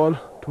ice wall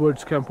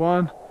towards Camp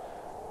 1,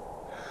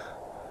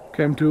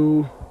 Camp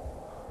 2,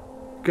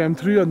 Camp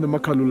 3 on the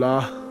Makalu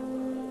La,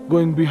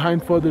 going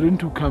behind further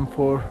into Camp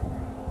 4,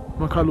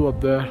 Makalu up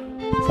there.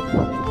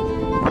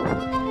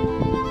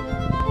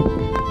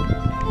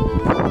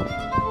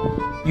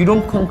 You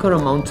don't conquer a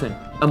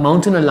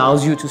mountain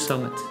allows you to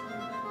summit,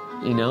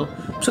 you know.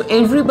 So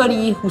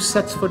everybody who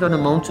sets foot on a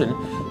mountain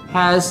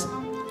has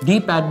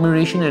deep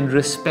admiration and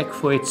respect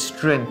for its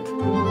strength.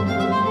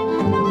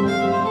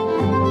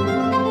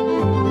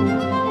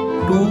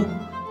 To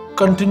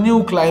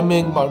continue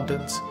climbing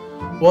mountains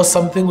was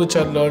something which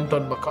I learned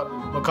on Makalu.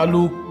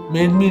 Makalu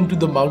made me into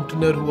the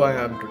mountaineer who I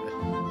am today.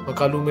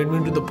 Makalu made me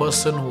into the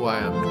person who I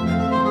am today.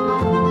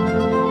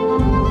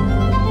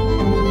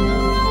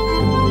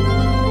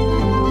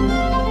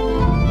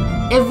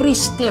 Every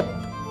step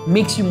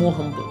makes you more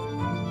humble,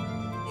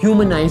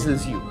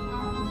 humanizes you.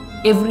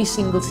 Every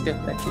single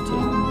step that you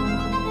take.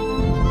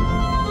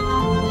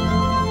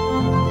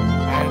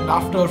 And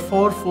after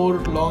four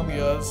long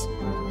years,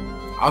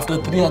 after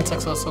 3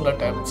 unsuccessful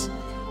attempts,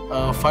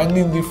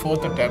 finally in the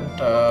 4th attempt,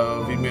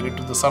 we made it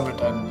to the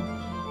summit. And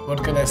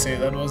what can I say?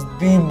 That was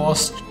the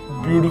most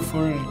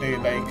beautiful day.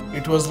 Like,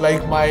 it was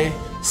like my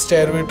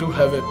stairway to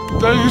heaven.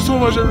 Thank you so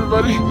much,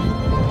 everybody.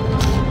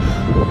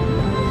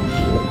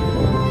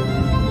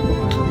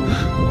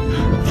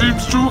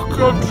 Dreams do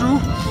come true,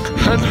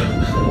 and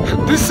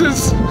this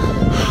is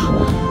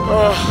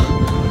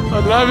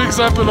a live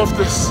example of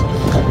this.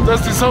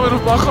 That's the summit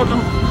of Makalu.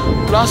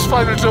 Last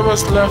 5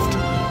 returns left.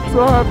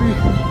 So happy.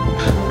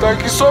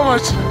 Thank you so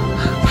much.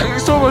 Thank you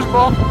so much,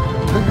 Mom.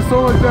 Thank you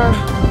so much, Dad.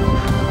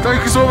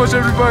 Thank you so much,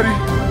 everybody.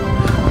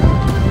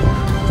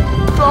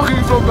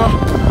 Talking from the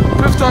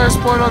 5th highest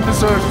point on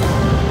this earth.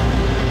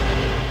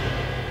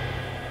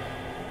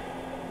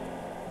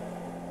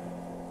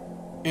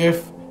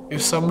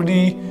 If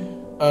somebody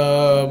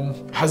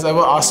has ever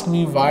asked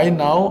me why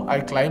now I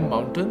climb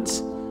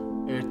mountains,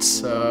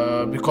 it's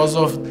because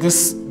of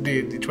this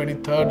day, the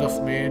 23rd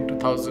of May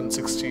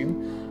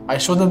 2016. I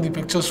show them the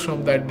pictures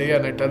from that day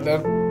and I tell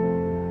them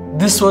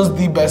this was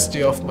the best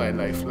day of my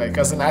life. Like,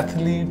 as an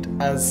athlete,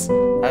 as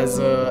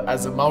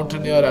a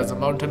mountaineer, as a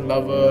mountain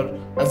lover,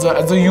 as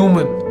a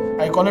human.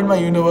 I call it my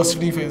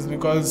university phase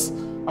because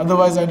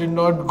otherwise I did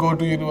not go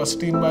to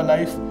university in my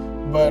life.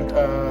 But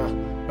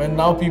when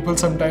now people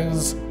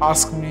sometimes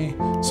ask me,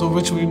 so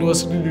which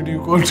university did you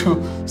go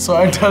to? So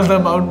I tell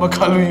them Mount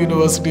Makalu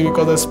University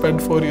because I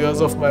spent 4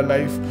 years of my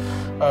life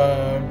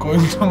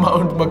going to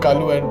Mount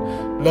Makalu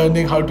and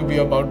learning how to be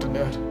a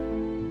mountaineer.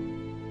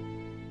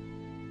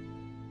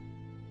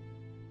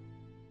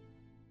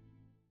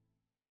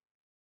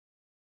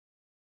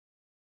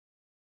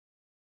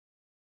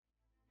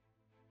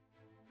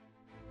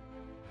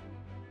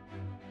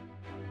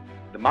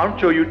 The Mount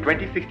Choyu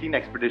 2016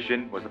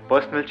 expedition was a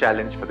personal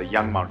challenge for the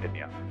young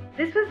mountaineer.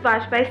 This was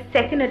Vajpai's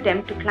second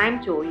attempt to climb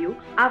Choyu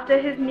after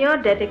his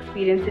near-death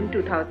experience in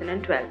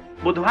 2012.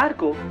 बुधवार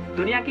को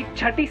दुनिया की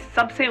 6ठी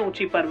सबसे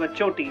ऊंची पर्वत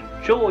चोटी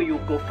चोयू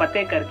को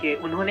फतेह करके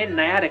उन्होंने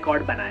नया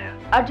रिकॉर्ड बनाया.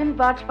 Arjun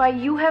Vajpai,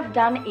 you have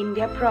done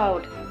India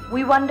proud.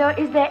 We wonder,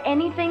 is there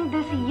anything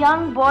this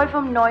young boy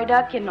from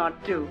Noida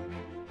cannot do?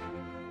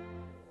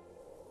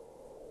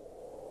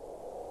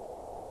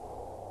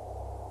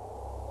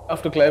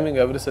 After climbing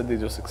Everest at the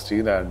age of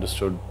 16, I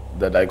understood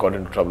that I got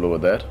into trouble over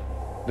there.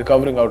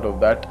 Recovering out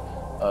of that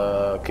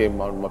came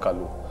Mount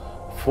Makalu.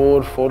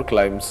 Four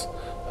climbs,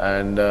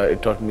 and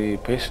it taught me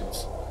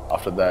patience.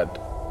 After that,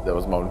 there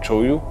was Mount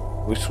Choyu,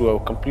 which threw a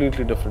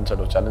completely different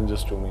set of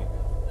challenges to me.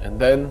 And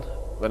then,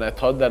 when I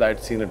thought that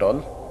I'd seen it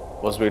all,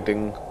 was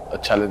waiting a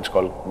challenge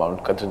called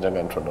Mount Kangchenjunga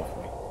in front of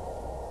me.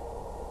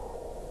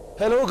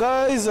 Hello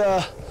guys,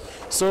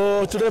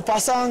 so today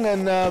Pasang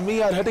and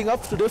me are heading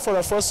up today for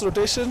our first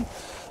rotation.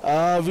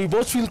 We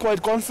both feel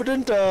quite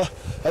confident.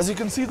 As you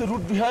can see, the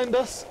route behind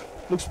us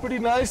looks pretty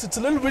nice. It's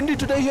a little windy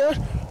today here,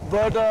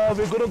 but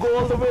we're going to go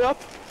all the way up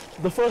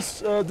the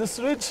first this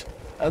ridge,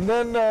 and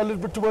then a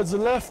little bit towards the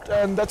left,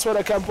 and that's where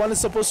our camp 1 is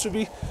supposed to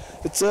be.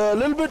 It's a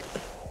little bit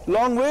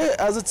long way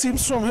as it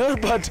seems from here,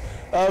 but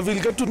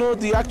we'll get to know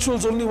the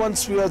actuals only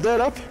once we are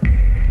there up.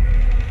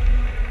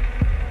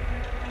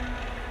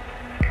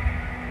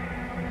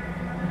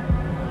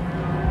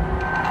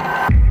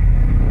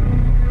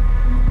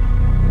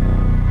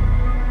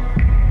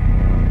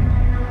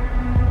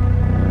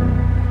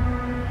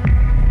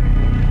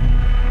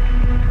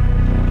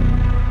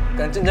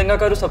 Kanchenjunga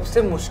का जो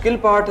सबसे मुश्किल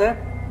part है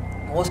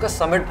वो उसका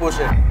summit push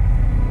है।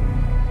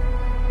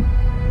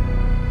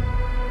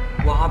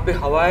 वहाँ पे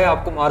हवाएं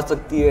आपको मार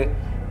सकती है,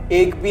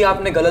 एक भी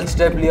आपने गलत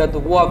स्टेप लिया तो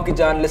वो आपकी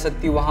जान ले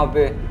सकती है। वहाँ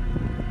पे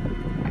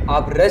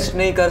आप रेस्ट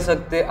नहीं कर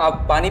सकते,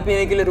 आप पानी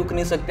पीने के लिए रुक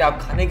नहीं सकते, आप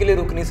खाने के लिए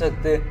रुक नहीं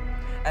सकते।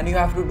 And you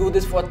have to do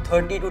this for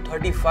 30 to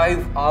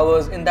 35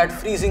 hours in that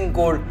freezing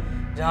cold,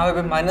 जहाँ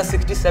पे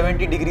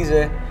 -60-70 डिग्रीज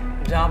है,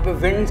 जहाँ पे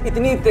विंड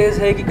इतनी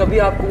तेज़ है कि कभी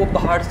आपको वो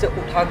पहाड़ से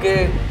उठा के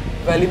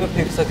वैली में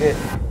फेंक सके।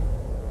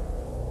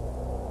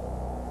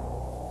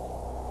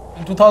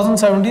 In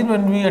 2017,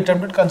 when we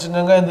attempted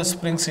Kangchenjunga in the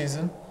spring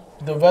season,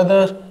 the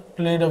weather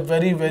played a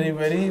very, very,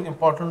 very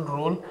important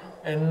role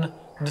in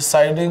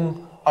deciding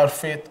our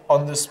fate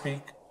on this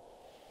peak.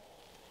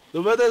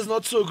 The weather is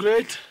not so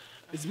great.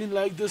 It's been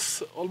like this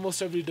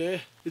almost every day.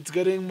 It's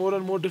getting more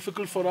and more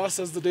difficult for us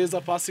as the days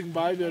are passing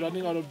by. We are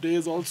running out of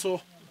days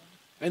also.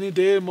 Any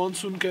day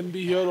monsoon can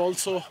be here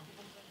also.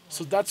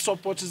 So that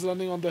stopwatch is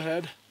running on the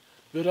head.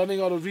 We're running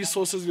out of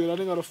resources, we're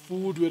running out of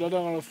food, we're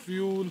running out of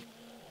fuel.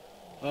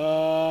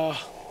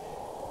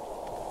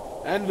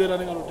 And we're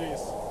running out of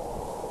days.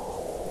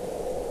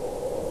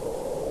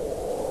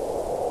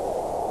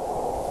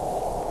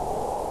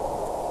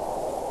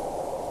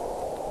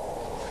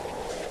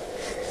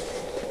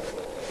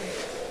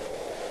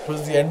 It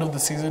was the end of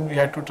the season, we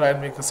had to try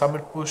and make a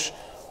summit push,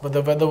 but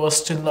the weather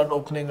was still not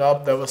opening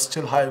up, there was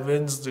still high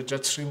winds, the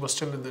jet stream was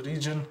still in the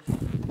region.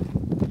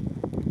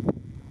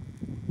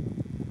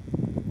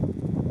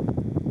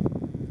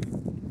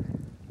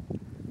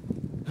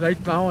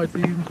 Right now, I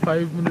think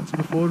 5 minutes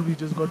before, we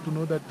just got to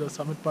know that the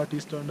summit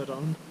party's turned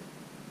around.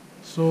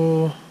 So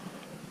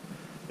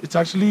it's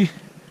actually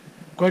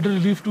quite a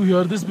relief to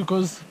hear this,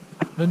 because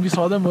when we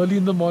saw them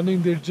early in the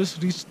morning, they just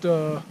reached,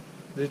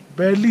 they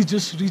barely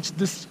just reached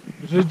this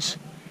ridge,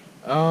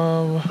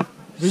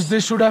 which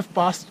they should have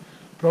passed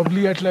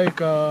probably at like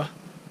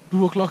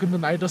 2 o'clock in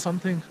the night or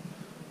something.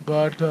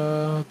 But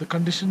the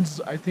conditions,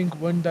 I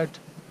think, weren't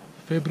that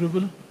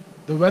favorable.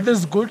 The weather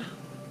is good.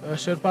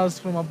 Sherpas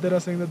from up there are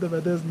saying that the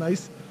weather is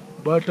nice,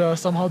 but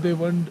somehow they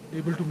weren't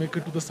able to make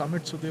it to the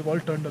summit, so they've all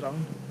turned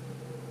around.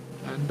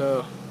 And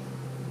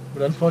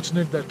we're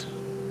unfortunate that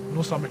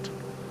no summit.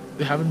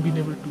 They haven't been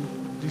able to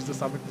reach the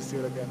summit this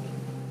year again.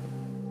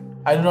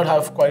 I do not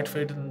have quite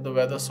faith in the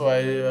weather, so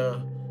I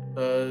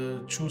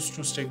choose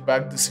to stick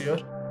back this year.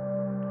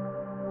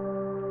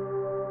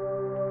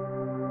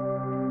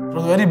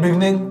 From the very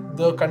beginning,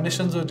 the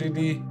conditions were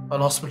really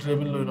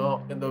unhospitable,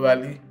 in the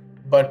valley.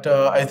 But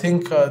I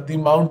think the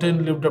mountain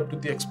lived up to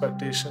the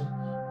expectation.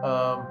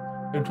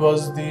 It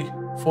was the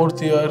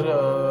 4th year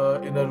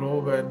in a row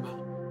when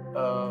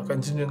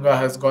Kangchenjunga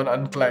has gone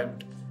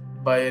unclimbed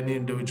by any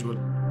individual.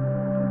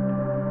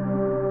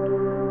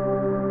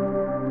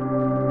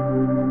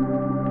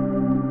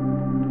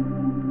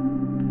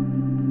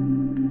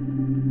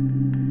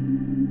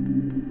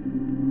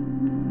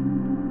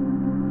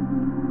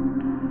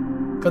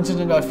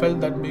 Kangchenjunga, I felt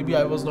that maybe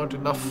I was not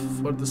enough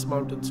for this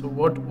mountain. So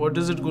what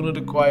is it going to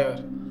require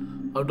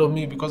out of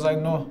me? Because I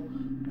know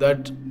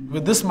that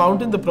with this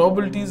mountain, the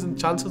probabilities and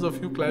chances of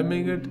you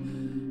climbing it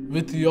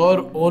with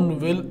your own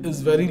will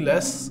is very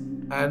less.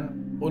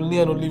 And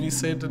only we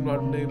say it in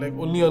mountaineering,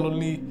 like only and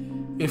only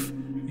if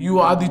you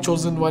are the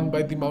chosen one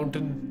by the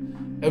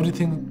mountain,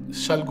 everything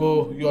shall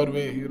go your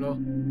way,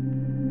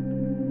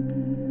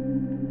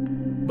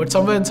 But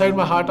somewhere inside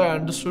my heart, I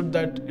understood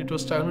that it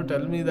was trying to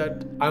tell me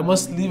that I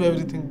must leave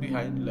everything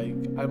behind.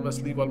 Like, I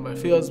must leave all my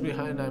fears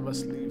behind. I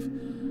must leave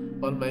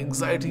all my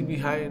anxiety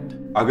behind.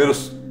 अगर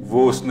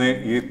उसने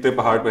ये इतने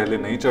पहाड़ पहले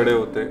नहीं चढ़े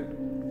होते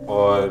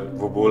और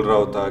वो बोल रहा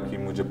होता कि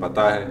मुझे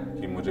पता है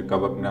कि मुझे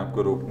कब अपने आप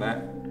को रोकना है,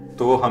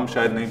 तो हम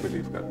शायद नहीं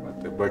बिलीव कर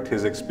पाते. But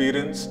his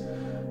experience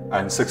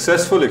and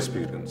successful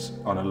experience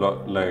on a lot,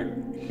 like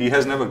he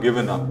has never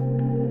given up.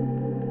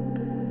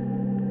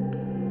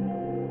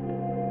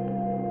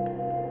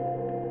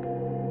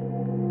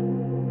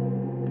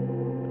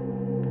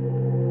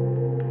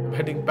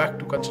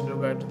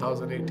 Kangchenjunga in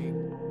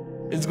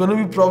 2018. It's going to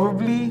be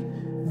probably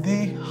the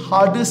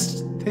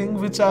hardest thing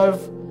which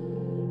I've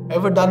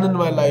ever done in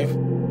my life.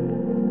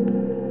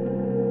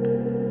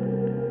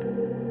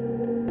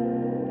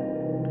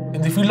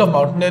 In the field of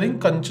mountaineering,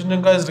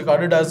 Kangchenjunga is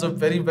regarded as a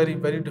very, very,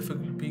 very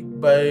difficult peak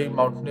by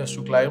mountaineers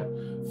to climb.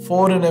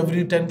 4 in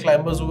every 10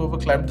 climbers who ever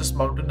climbed this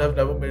mountain have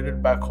never made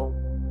it back home.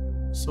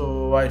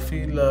 So I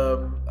feel,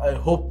 I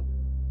hope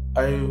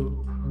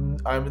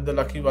I'm in the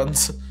lucky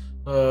ones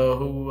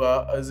who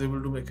is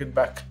able to make it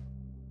back.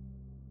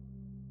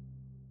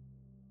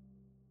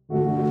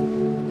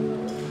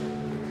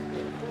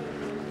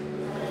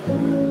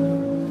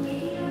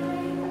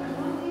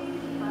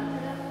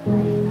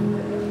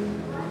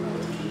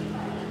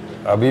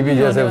 अभी भी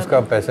जैसे उसका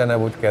passion है,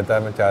 वो कहता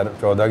है मैं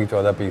 14 की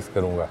 14 पीस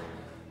करूंगा,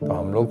 तो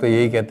हम लोग तो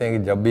यही कहते हैं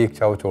कि जब भी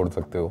इच्छा हो छोड़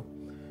सकते हो,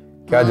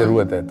 क्या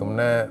जरूरत है।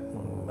 तुमने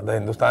मतलब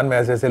हिंदुस्तान में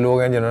ऐसे ऐसे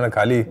लोग हैं जिन्होंने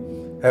खाली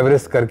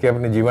एवरेस्ट करके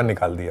अपने जीवन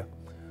निकाल दिया,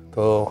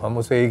 तो हम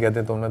उसे यही कहते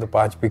हैं तुमने तो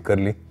 5 पीक कर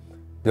ली,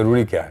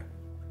 जरूरी क्या है।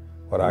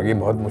 और आगे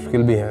बहुत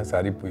मुश्किल भी है,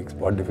 सारी पीक्स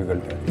बहुत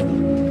डिफिकल्ट है।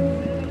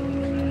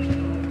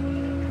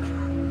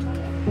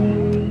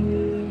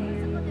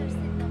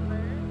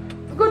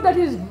 Good that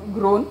he's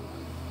grown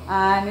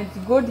and it's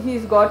good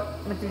he's got,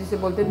 मतलब जिसे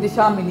बोलते हैं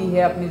दिशा मिली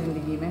है अपनी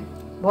ज़िंदगी में।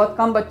 बहुत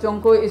कम बच्चों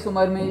को इस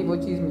उम्र में वो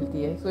चीज़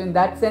मिलती है। So in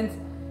that sense,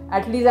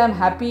 at least I'm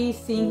happy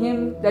seeing him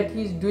that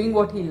he's doing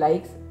what he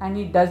likes and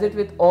he does it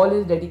with all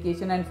his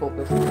dedication and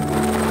focus.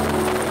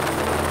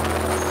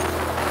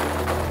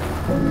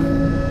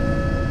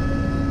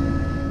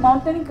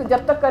 Mountaineering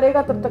जब तक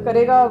करेगा तब तक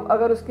करेगा,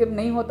 अगर उसके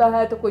नहीं होता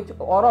है तो कोई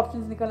और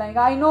ऑप्शंस निकल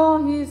आएगा। I know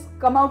he is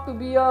come out to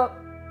be a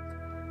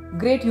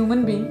great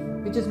human being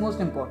which is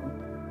most important,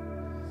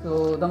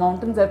 so the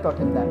mountains have taught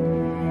him that.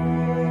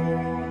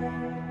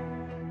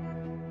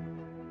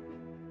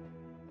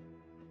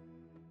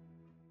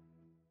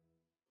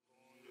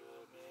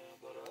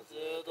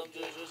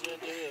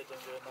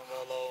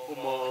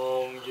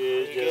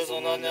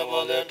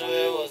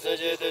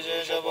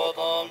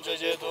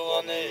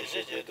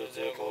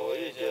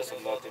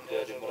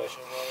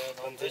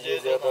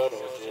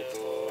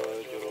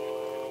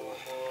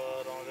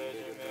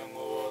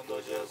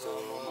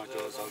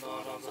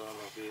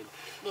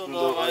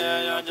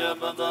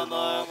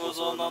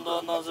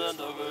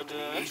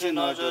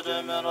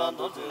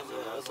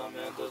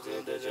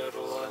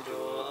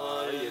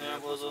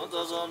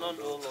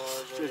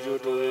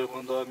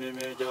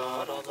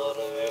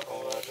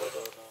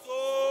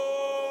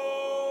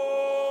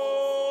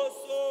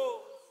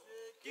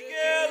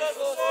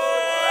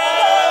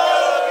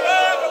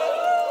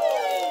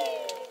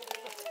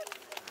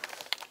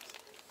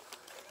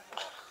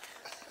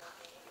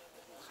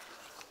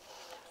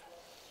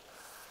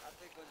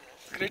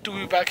 Great to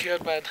be back here,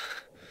 man.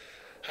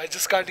 I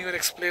just can't even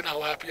explain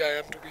how happy I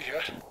am to be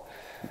here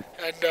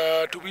and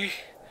to be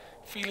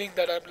feeling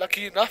that I'm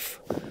lucky enough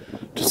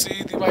to see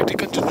the mighty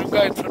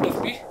Kangchenjunga in front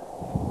of me.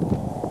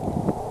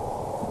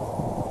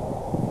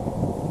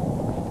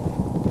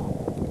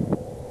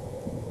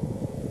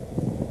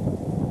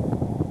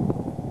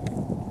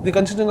 The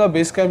Kangchenjunga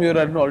base camp,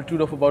 you're at an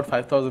altitude of about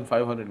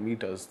 5,500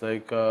 meters.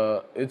 Like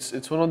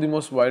it's one of the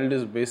most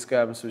wildest base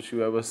camps which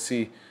you ever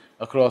see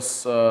across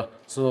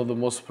some of the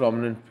most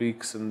prominent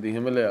peaks in the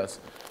Himalayas.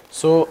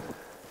 So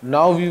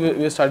now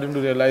we're starting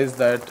to realize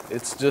that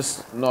it's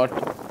just not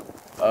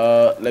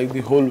like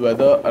the whole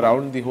weather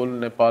around the whole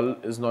Nepal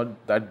is not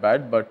that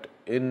bad, but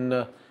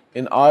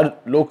in our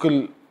local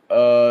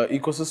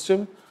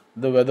ecosystem,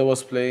 the weather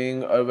was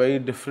playing a very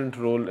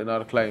different role in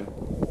our climb.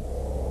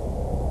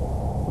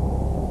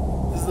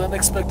 This is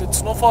unexpected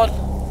snowfall.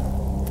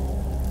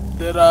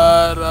 There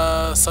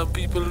are some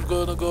people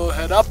gonna go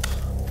head up.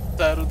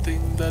 I don't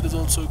think that is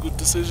also a good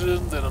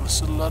decision. There are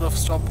still a lot of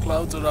storm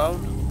clouds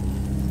around.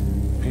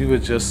 We were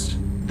just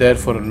there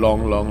for a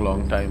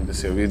long time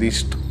this year. We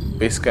reached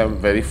base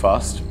camp very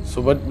fast.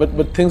 So,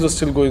 but things were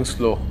still going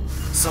slow.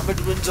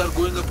 Summit winds are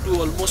going up to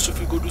almost, if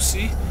you go to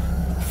sea,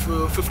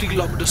 50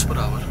 kilometers per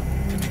hour.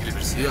 50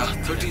 kilometers? Yeah,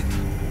 13th.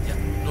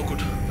 Yeah. No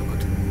good. No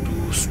good.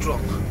 Too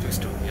strong. Too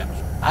strong, yeah.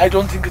 I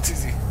don't think it's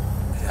easy.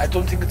 I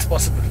don't think it's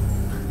possible.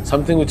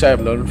 Something which I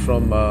have learned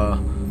from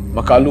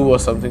Makalu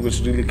was something which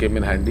really came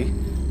in handy,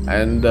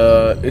 and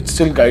it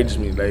still guides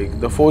me. Like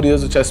the 4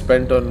 years which I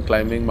spent on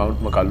climbing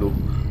Mount Makalu,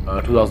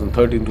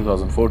 2013,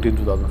 2014,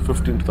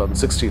 2015,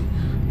 2016,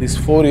 these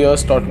 4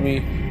 years taught me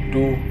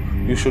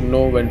you should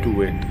know when to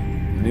wait.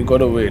 And you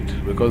gotta wait,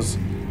 because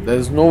there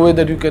is no way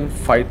that you can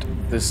fight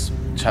this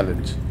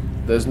challenge.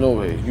 There's no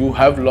way. You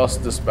have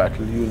lost this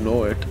battle, you know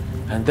it,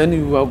 and then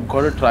you have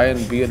got to try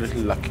and be a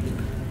little lucky.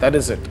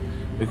 That is it.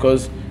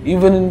 Because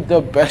even in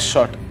the best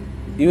shot,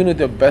 even with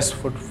your best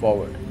foot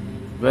forward,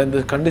 when the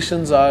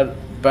conditions are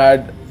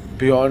bad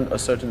beyond a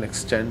certain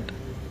extent,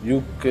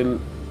 you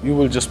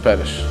will just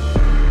perish.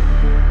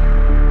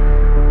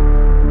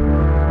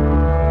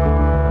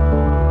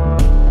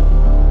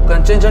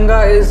 Kangchenjunga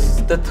is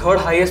the 3rd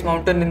highest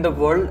mountain in the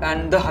world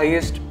and the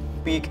highest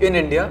peak in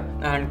India.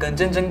 And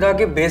Kangchenjunga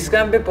के base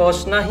camp पे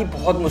पहुंचना ही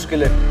बहुत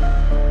मुश्किल है.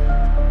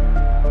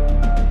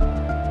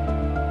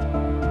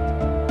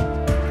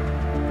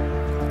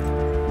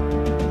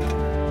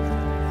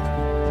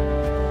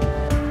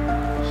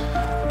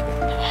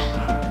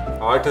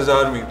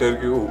 8000 metre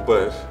के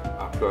ऊपर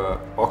आपका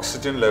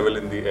oxygen level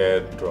in the air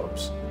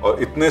drops,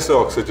 और इतने से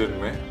ऑक्सीजन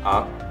में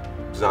आप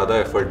ज़्यादा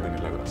एफर्ट भी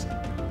नहीं लगा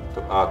सकते। तो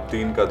आप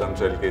 3 कदम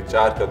चल के,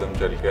 4 कदम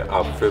चल के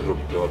आप फिर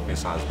रुक लो, अपनी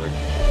सांस भर।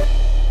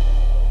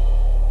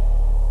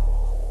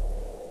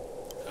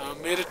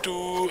 Made it to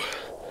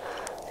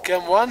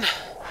Camp 1,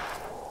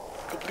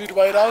 complete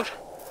whiteout,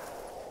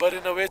 but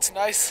in a way it's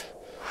nice,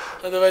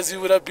 otherwise you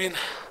would have been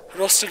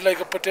roasted like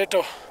a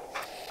potato.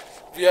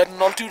 We had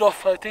an altitude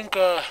of I think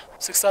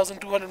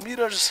 6,200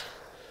 meters,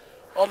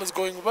 all is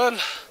going well,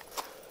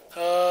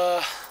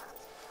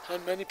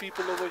 and many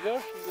people over here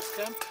in this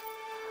camp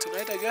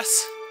tonight I guess.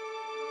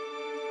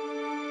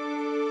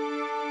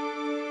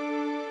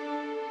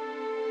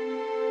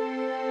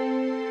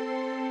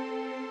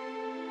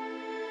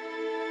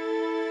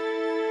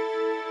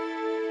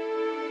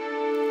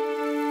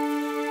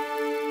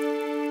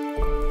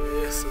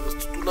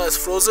 Tuna is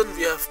frozen.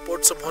 We have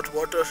poured some hot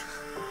water.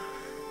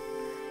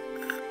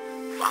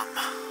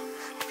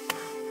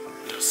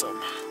 There's some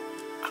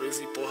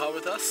crazy poha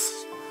with us.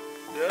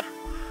 Yeah.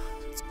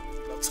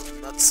 Lots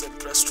of nuts and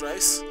pressed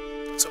rice.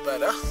 Not so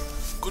bad, huh?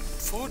 Good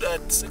food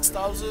at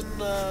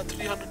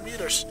 6,300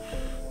 meters.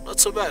 Not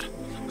so bad.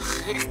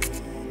 I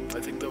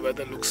think the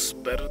weather looks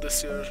better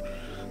this year.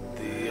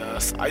 The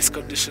ice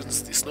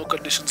conditions, the snow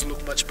conditions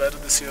look much better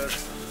this year.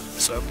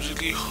 So I'm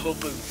really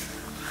hoping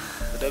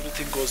that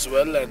everything goes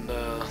well, and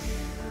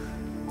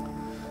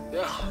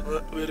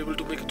we're able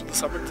to make it to the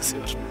summit this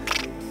year.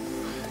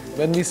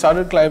 When we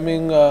started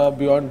climbing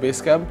beyond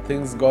base camp,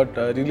 things got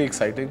really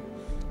exciting.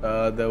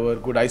 There were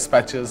good ice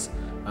patches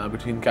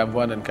between Camp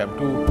 1 and Camp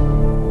 2.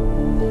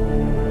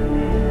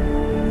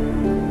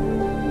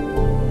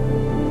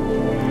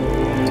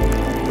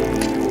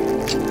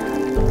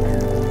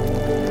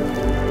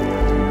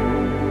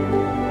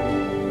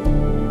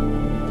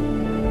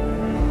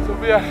 So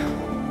we are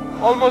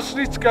almost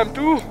reached Camp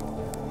 2,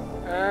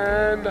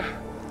 and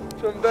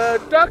from there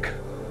duck,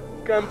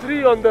 Camp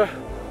 3 on the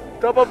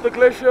top of the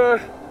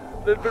glacier, a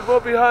little bit more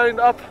behind,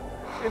 up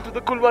into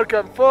the Kulwar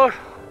Camp 4,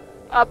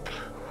 up,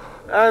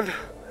 and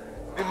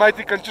the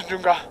mighty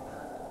Kangchenjunga.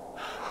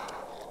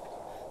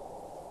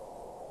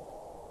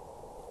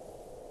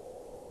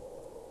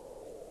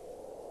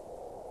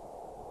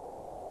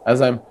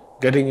 As I'm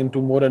getting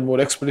into more and more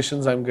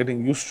expeditions, I'm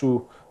getting used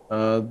to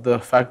the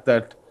fact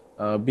that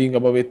being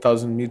above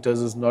 8,000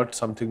 meters is not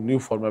something new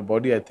for my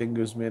body. I think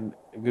it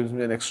gives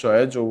me an extra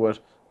edge over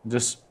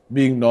just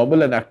being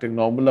normal and acting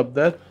normal up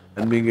there,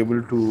 and being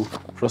able to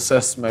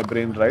process my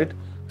brain right.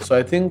 So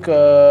I think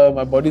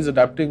my body is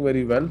adapting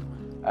very well,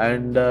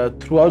 and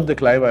throughout the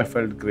climb I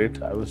felt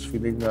great. I was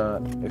feeling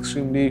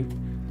extremely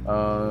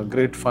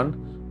great fun.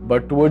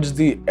 But towards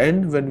the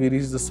end, when we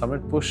reached the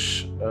summit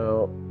push,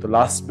 the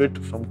last bit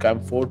from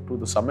Camp 4 to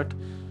the summit,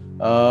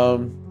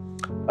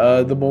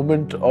 the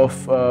moment of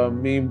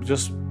me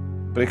just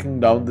breaking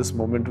down, this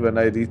moment when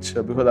I reach,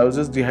 because I was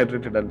just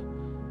dehydrated, and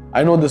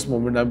I know this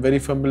moment, I'm very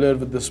familiar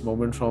with this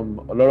moment from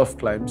a lot of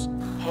climbs.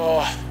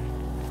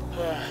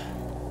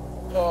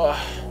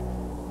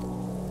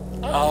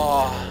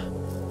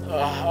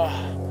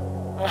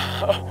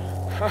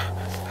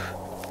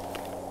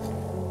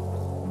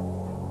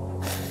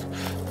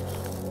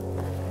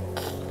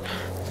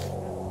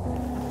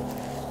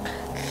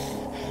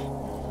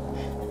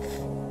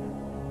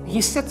 He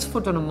sets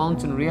foot on a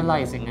mountain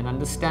realizing and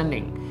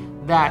understanding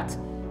that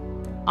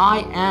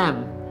I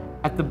am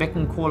at the beck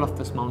and call of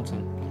this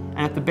mountain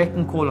and at the beck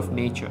and call of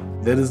nature.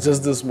 There is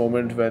just this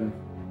moment when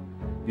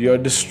you're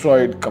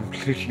destroyed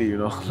completely,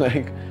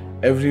 like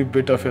every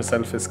bit of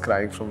yourself is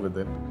crying from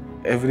within.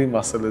 Every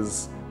muscle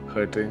is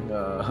hurting.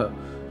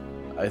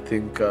 I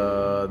think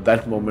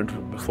that moment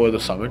before the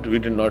summit, we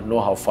did not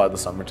know how far the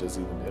summit is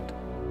even yet.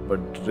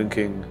 But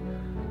drinking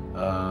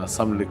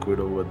some liquid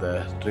over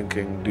there,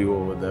 drinking dew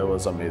over there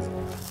was amazing.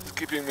 It's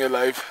keeping me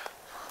alive.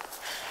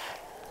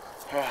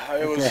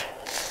 I was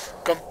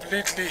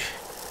completely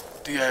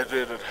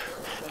dehydrated.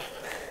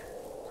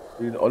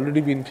 We'd already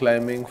been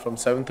climbing from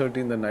 7:30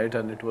 in the night,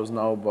 and it was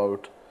now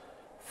about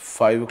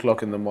 5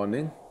 o'clock in the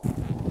morning.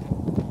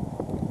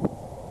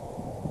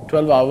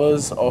 12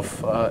 hours of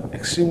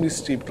extremely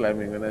steep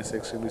climbing. When I say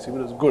extremely steep,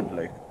 it was good,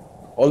 like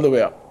all the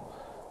way up.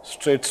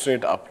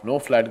 Straight up, no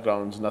flat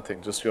grounds,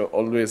 nothing. Just you're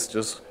always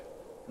just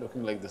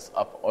looking like this,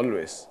 up,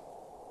 always.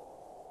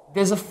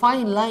 There's a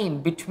fine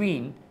line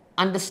between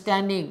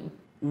understanding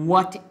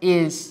what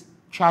is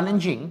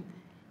challenging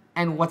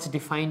and what's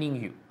defining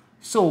you.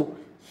 So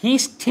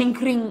he's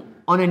tinkering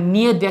on a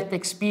near-death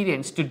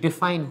experience to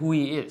define who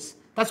he is.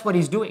 That's what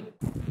he's doing.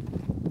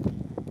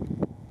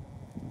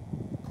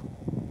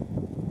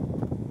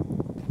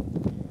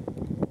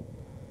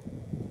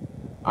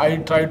 I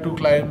tried to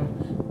climb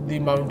the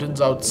mountains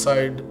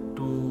outside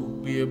to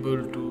be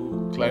able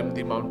to climb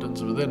the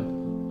mountains within.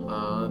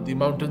 The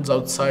mountains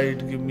outside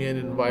give me an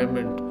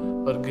environment,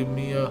 or give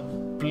me a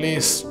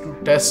place to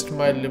test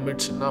my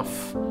limits enough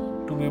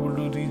to be able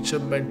to reach a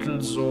mental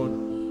zone,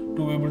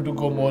 to be able to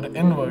go more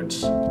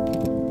inwards.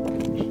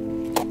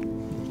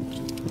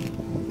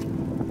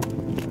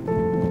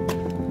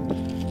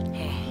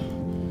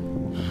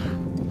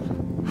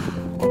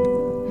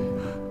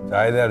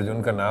 शायद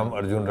अर्जुन का नाम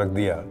अर्जुन रख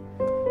दिया,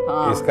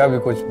 हाँ, इसका भी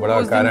कुछ बड़ा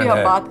उस दिन कारण भी हम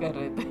है। बात कर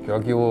रहे थे।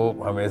 क्योंकि वो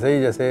हमेशा ही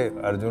जैसे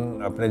अर्जुन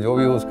अपने जो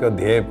भी उसका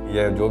ध्येय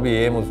या जो भी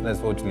एम उसने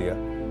सोच लिया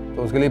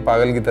तो उसके लिए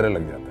पागल की तरह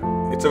लग जाता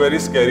है। It's a very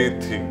scary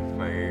thing.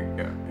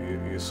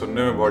 ये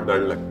सुनने में बहुत डर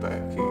लगता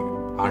है कि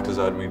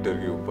 8000 मीटर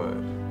के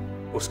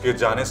ऊपर उसके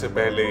जाने से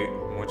पहले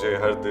मुझे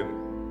हर दिन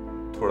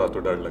थोड़ा तो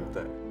डर लगता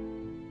है।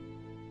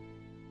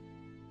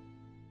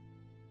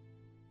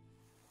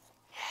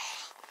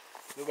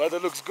 The weather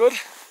looks good,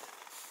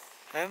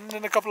 and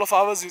in a couple of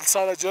hours we'll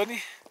start our journey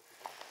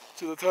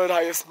to the third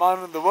highest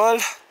mountain in the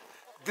world.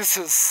 This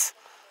is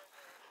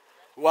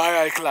why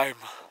I climb.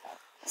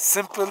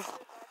 Simple.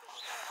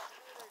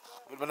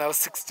 But when I was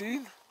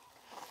 16,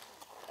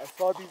 I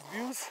saw these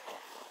views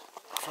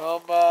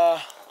from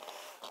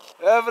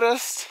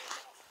Everest,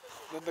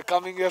 then the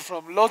coming here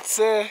from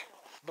Lhotse.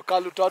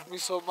 Bakalu taught me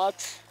so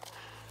much.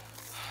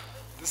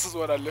 This is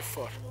what I live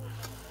for.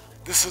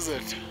 This is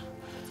it.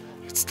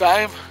 It's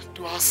time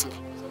to hustle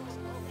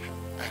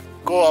and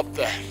go up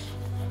there.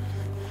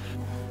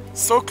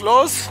 So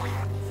close,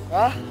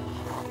 huh?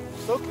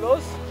 So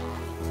close,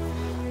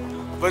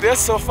 but yet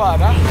so far,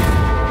 huh?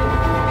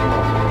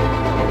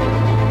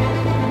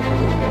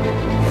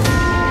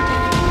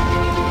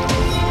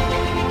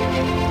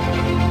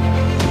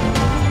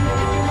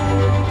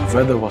 The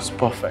weather was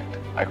perfect.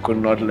 I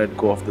could not let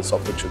go of this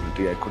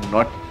opportunity. I could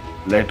not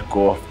let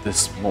go of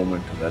this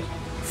moment that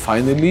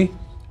finally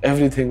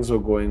everything's were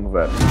going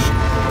well.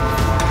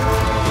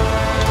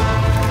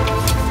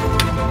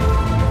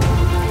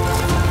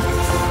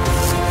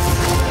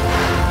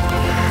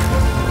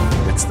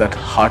 It's that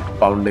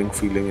heart-pounding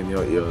feeling in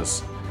your ears,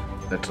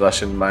 that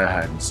rush in my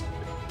hands,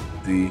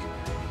 the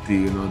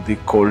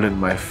cold in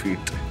my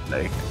feet,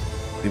 like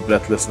the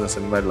breathlessness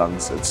in my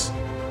lungs.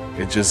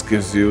 It just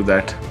gives you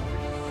that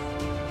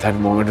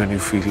moment when you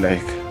feel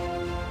like,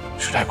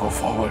 should I go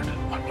forward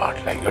or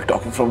not? Like you're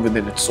talking from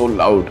within. It's so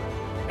loud.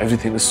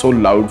 Everything is so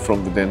loud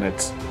from within.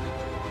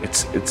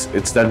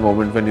 It's that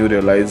moment when you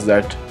realize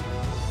that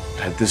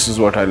this is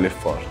what I live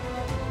for.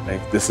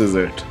 Like this is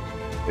it.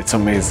 It's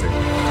amazing.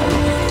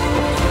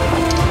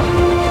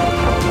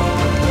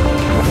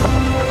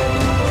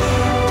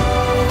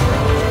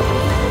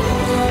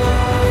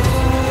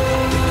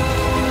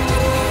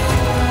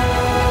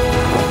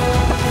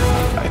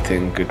 I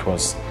think it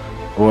was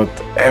worth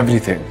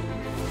everything.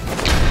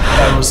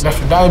 I was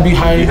left to die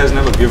behind. He has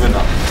never given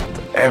up.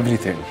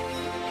 Everything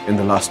in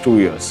the last 2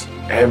 years,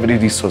 every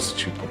resource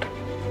that you put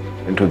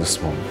into this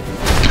moment.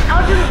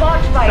 Arjun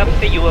Vajpai.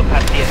 सबसे युवा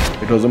भारतीय।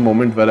 It was a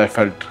moment where I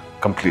felt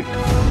complete.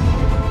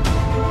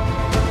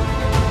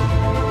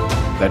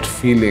 That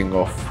feeling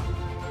of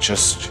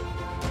just,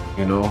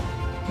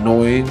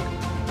 knowing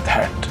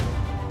that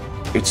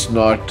it's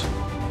not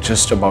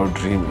just about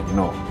dreaming,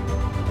 no.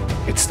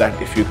 It's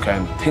that if you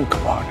can think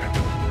about it,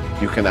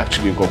 you can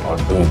actually go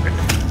about doing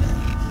it.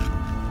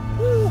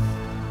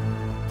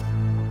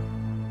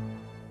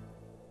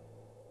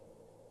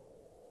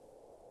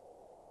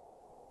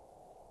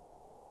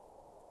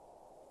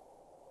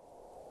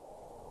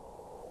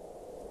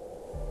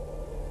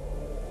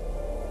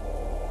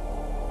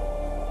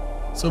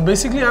 So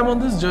basically, I'm on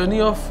this journey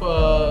of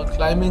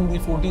climbing the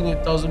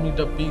 14,800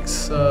 meter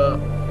peaks,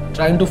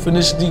 trying to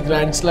finish the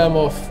Grand Slam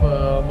of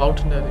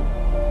mountaineering.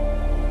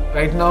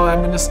 Right now,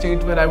 I'm in a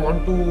state where I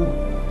want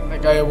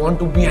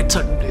to be at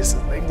certain places.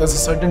 Like there's a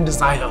certain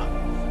desire,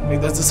 like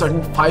there's a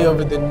certain fire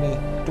within me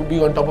to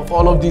be on top of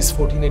all of these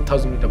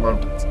 14,800 meter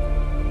mountains.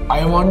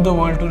 I want the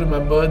world to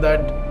remember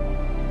that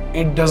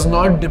it does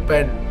not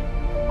depend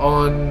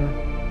on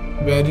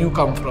where you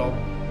come from,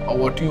 or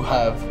what you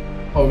have,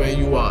 or where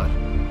you are,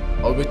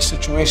 or which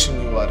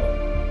situation you are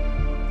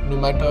in. No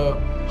matter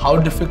how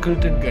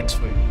difficult it gets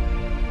for you,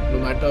 no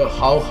matter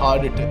how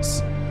hard it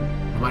is,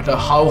 no matter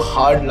how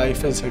hard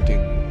life is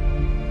hitting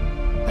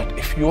you, that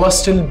if you are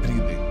still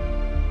breathing,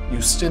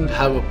 you still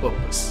have a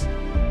purpose.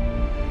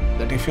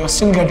 That if you're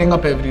still getting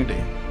up every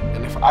day,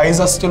 and if eyes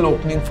are still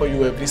opening for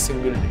you every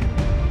single day,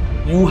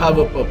 you have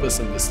a purpose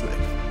in this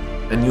life.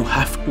 And you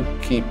have to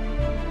keep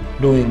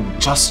doing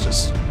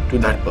justice to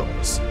that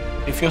purpose.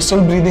 If you're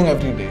still breathing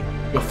every day,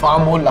 you're far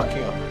more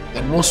luckier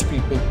than most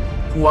people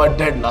who are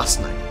dead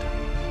last night,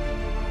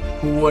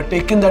 who were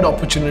taking that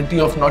opportunity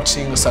of not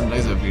seeing a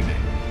sunrise every day.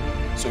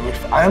 So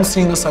if I am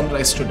seeing a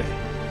sunrise today,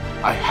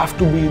 I have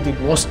to be the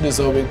most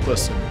deserving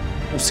person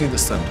to see the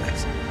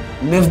sunrise.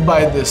 Live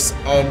by this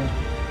and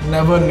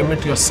never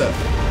limit yourself.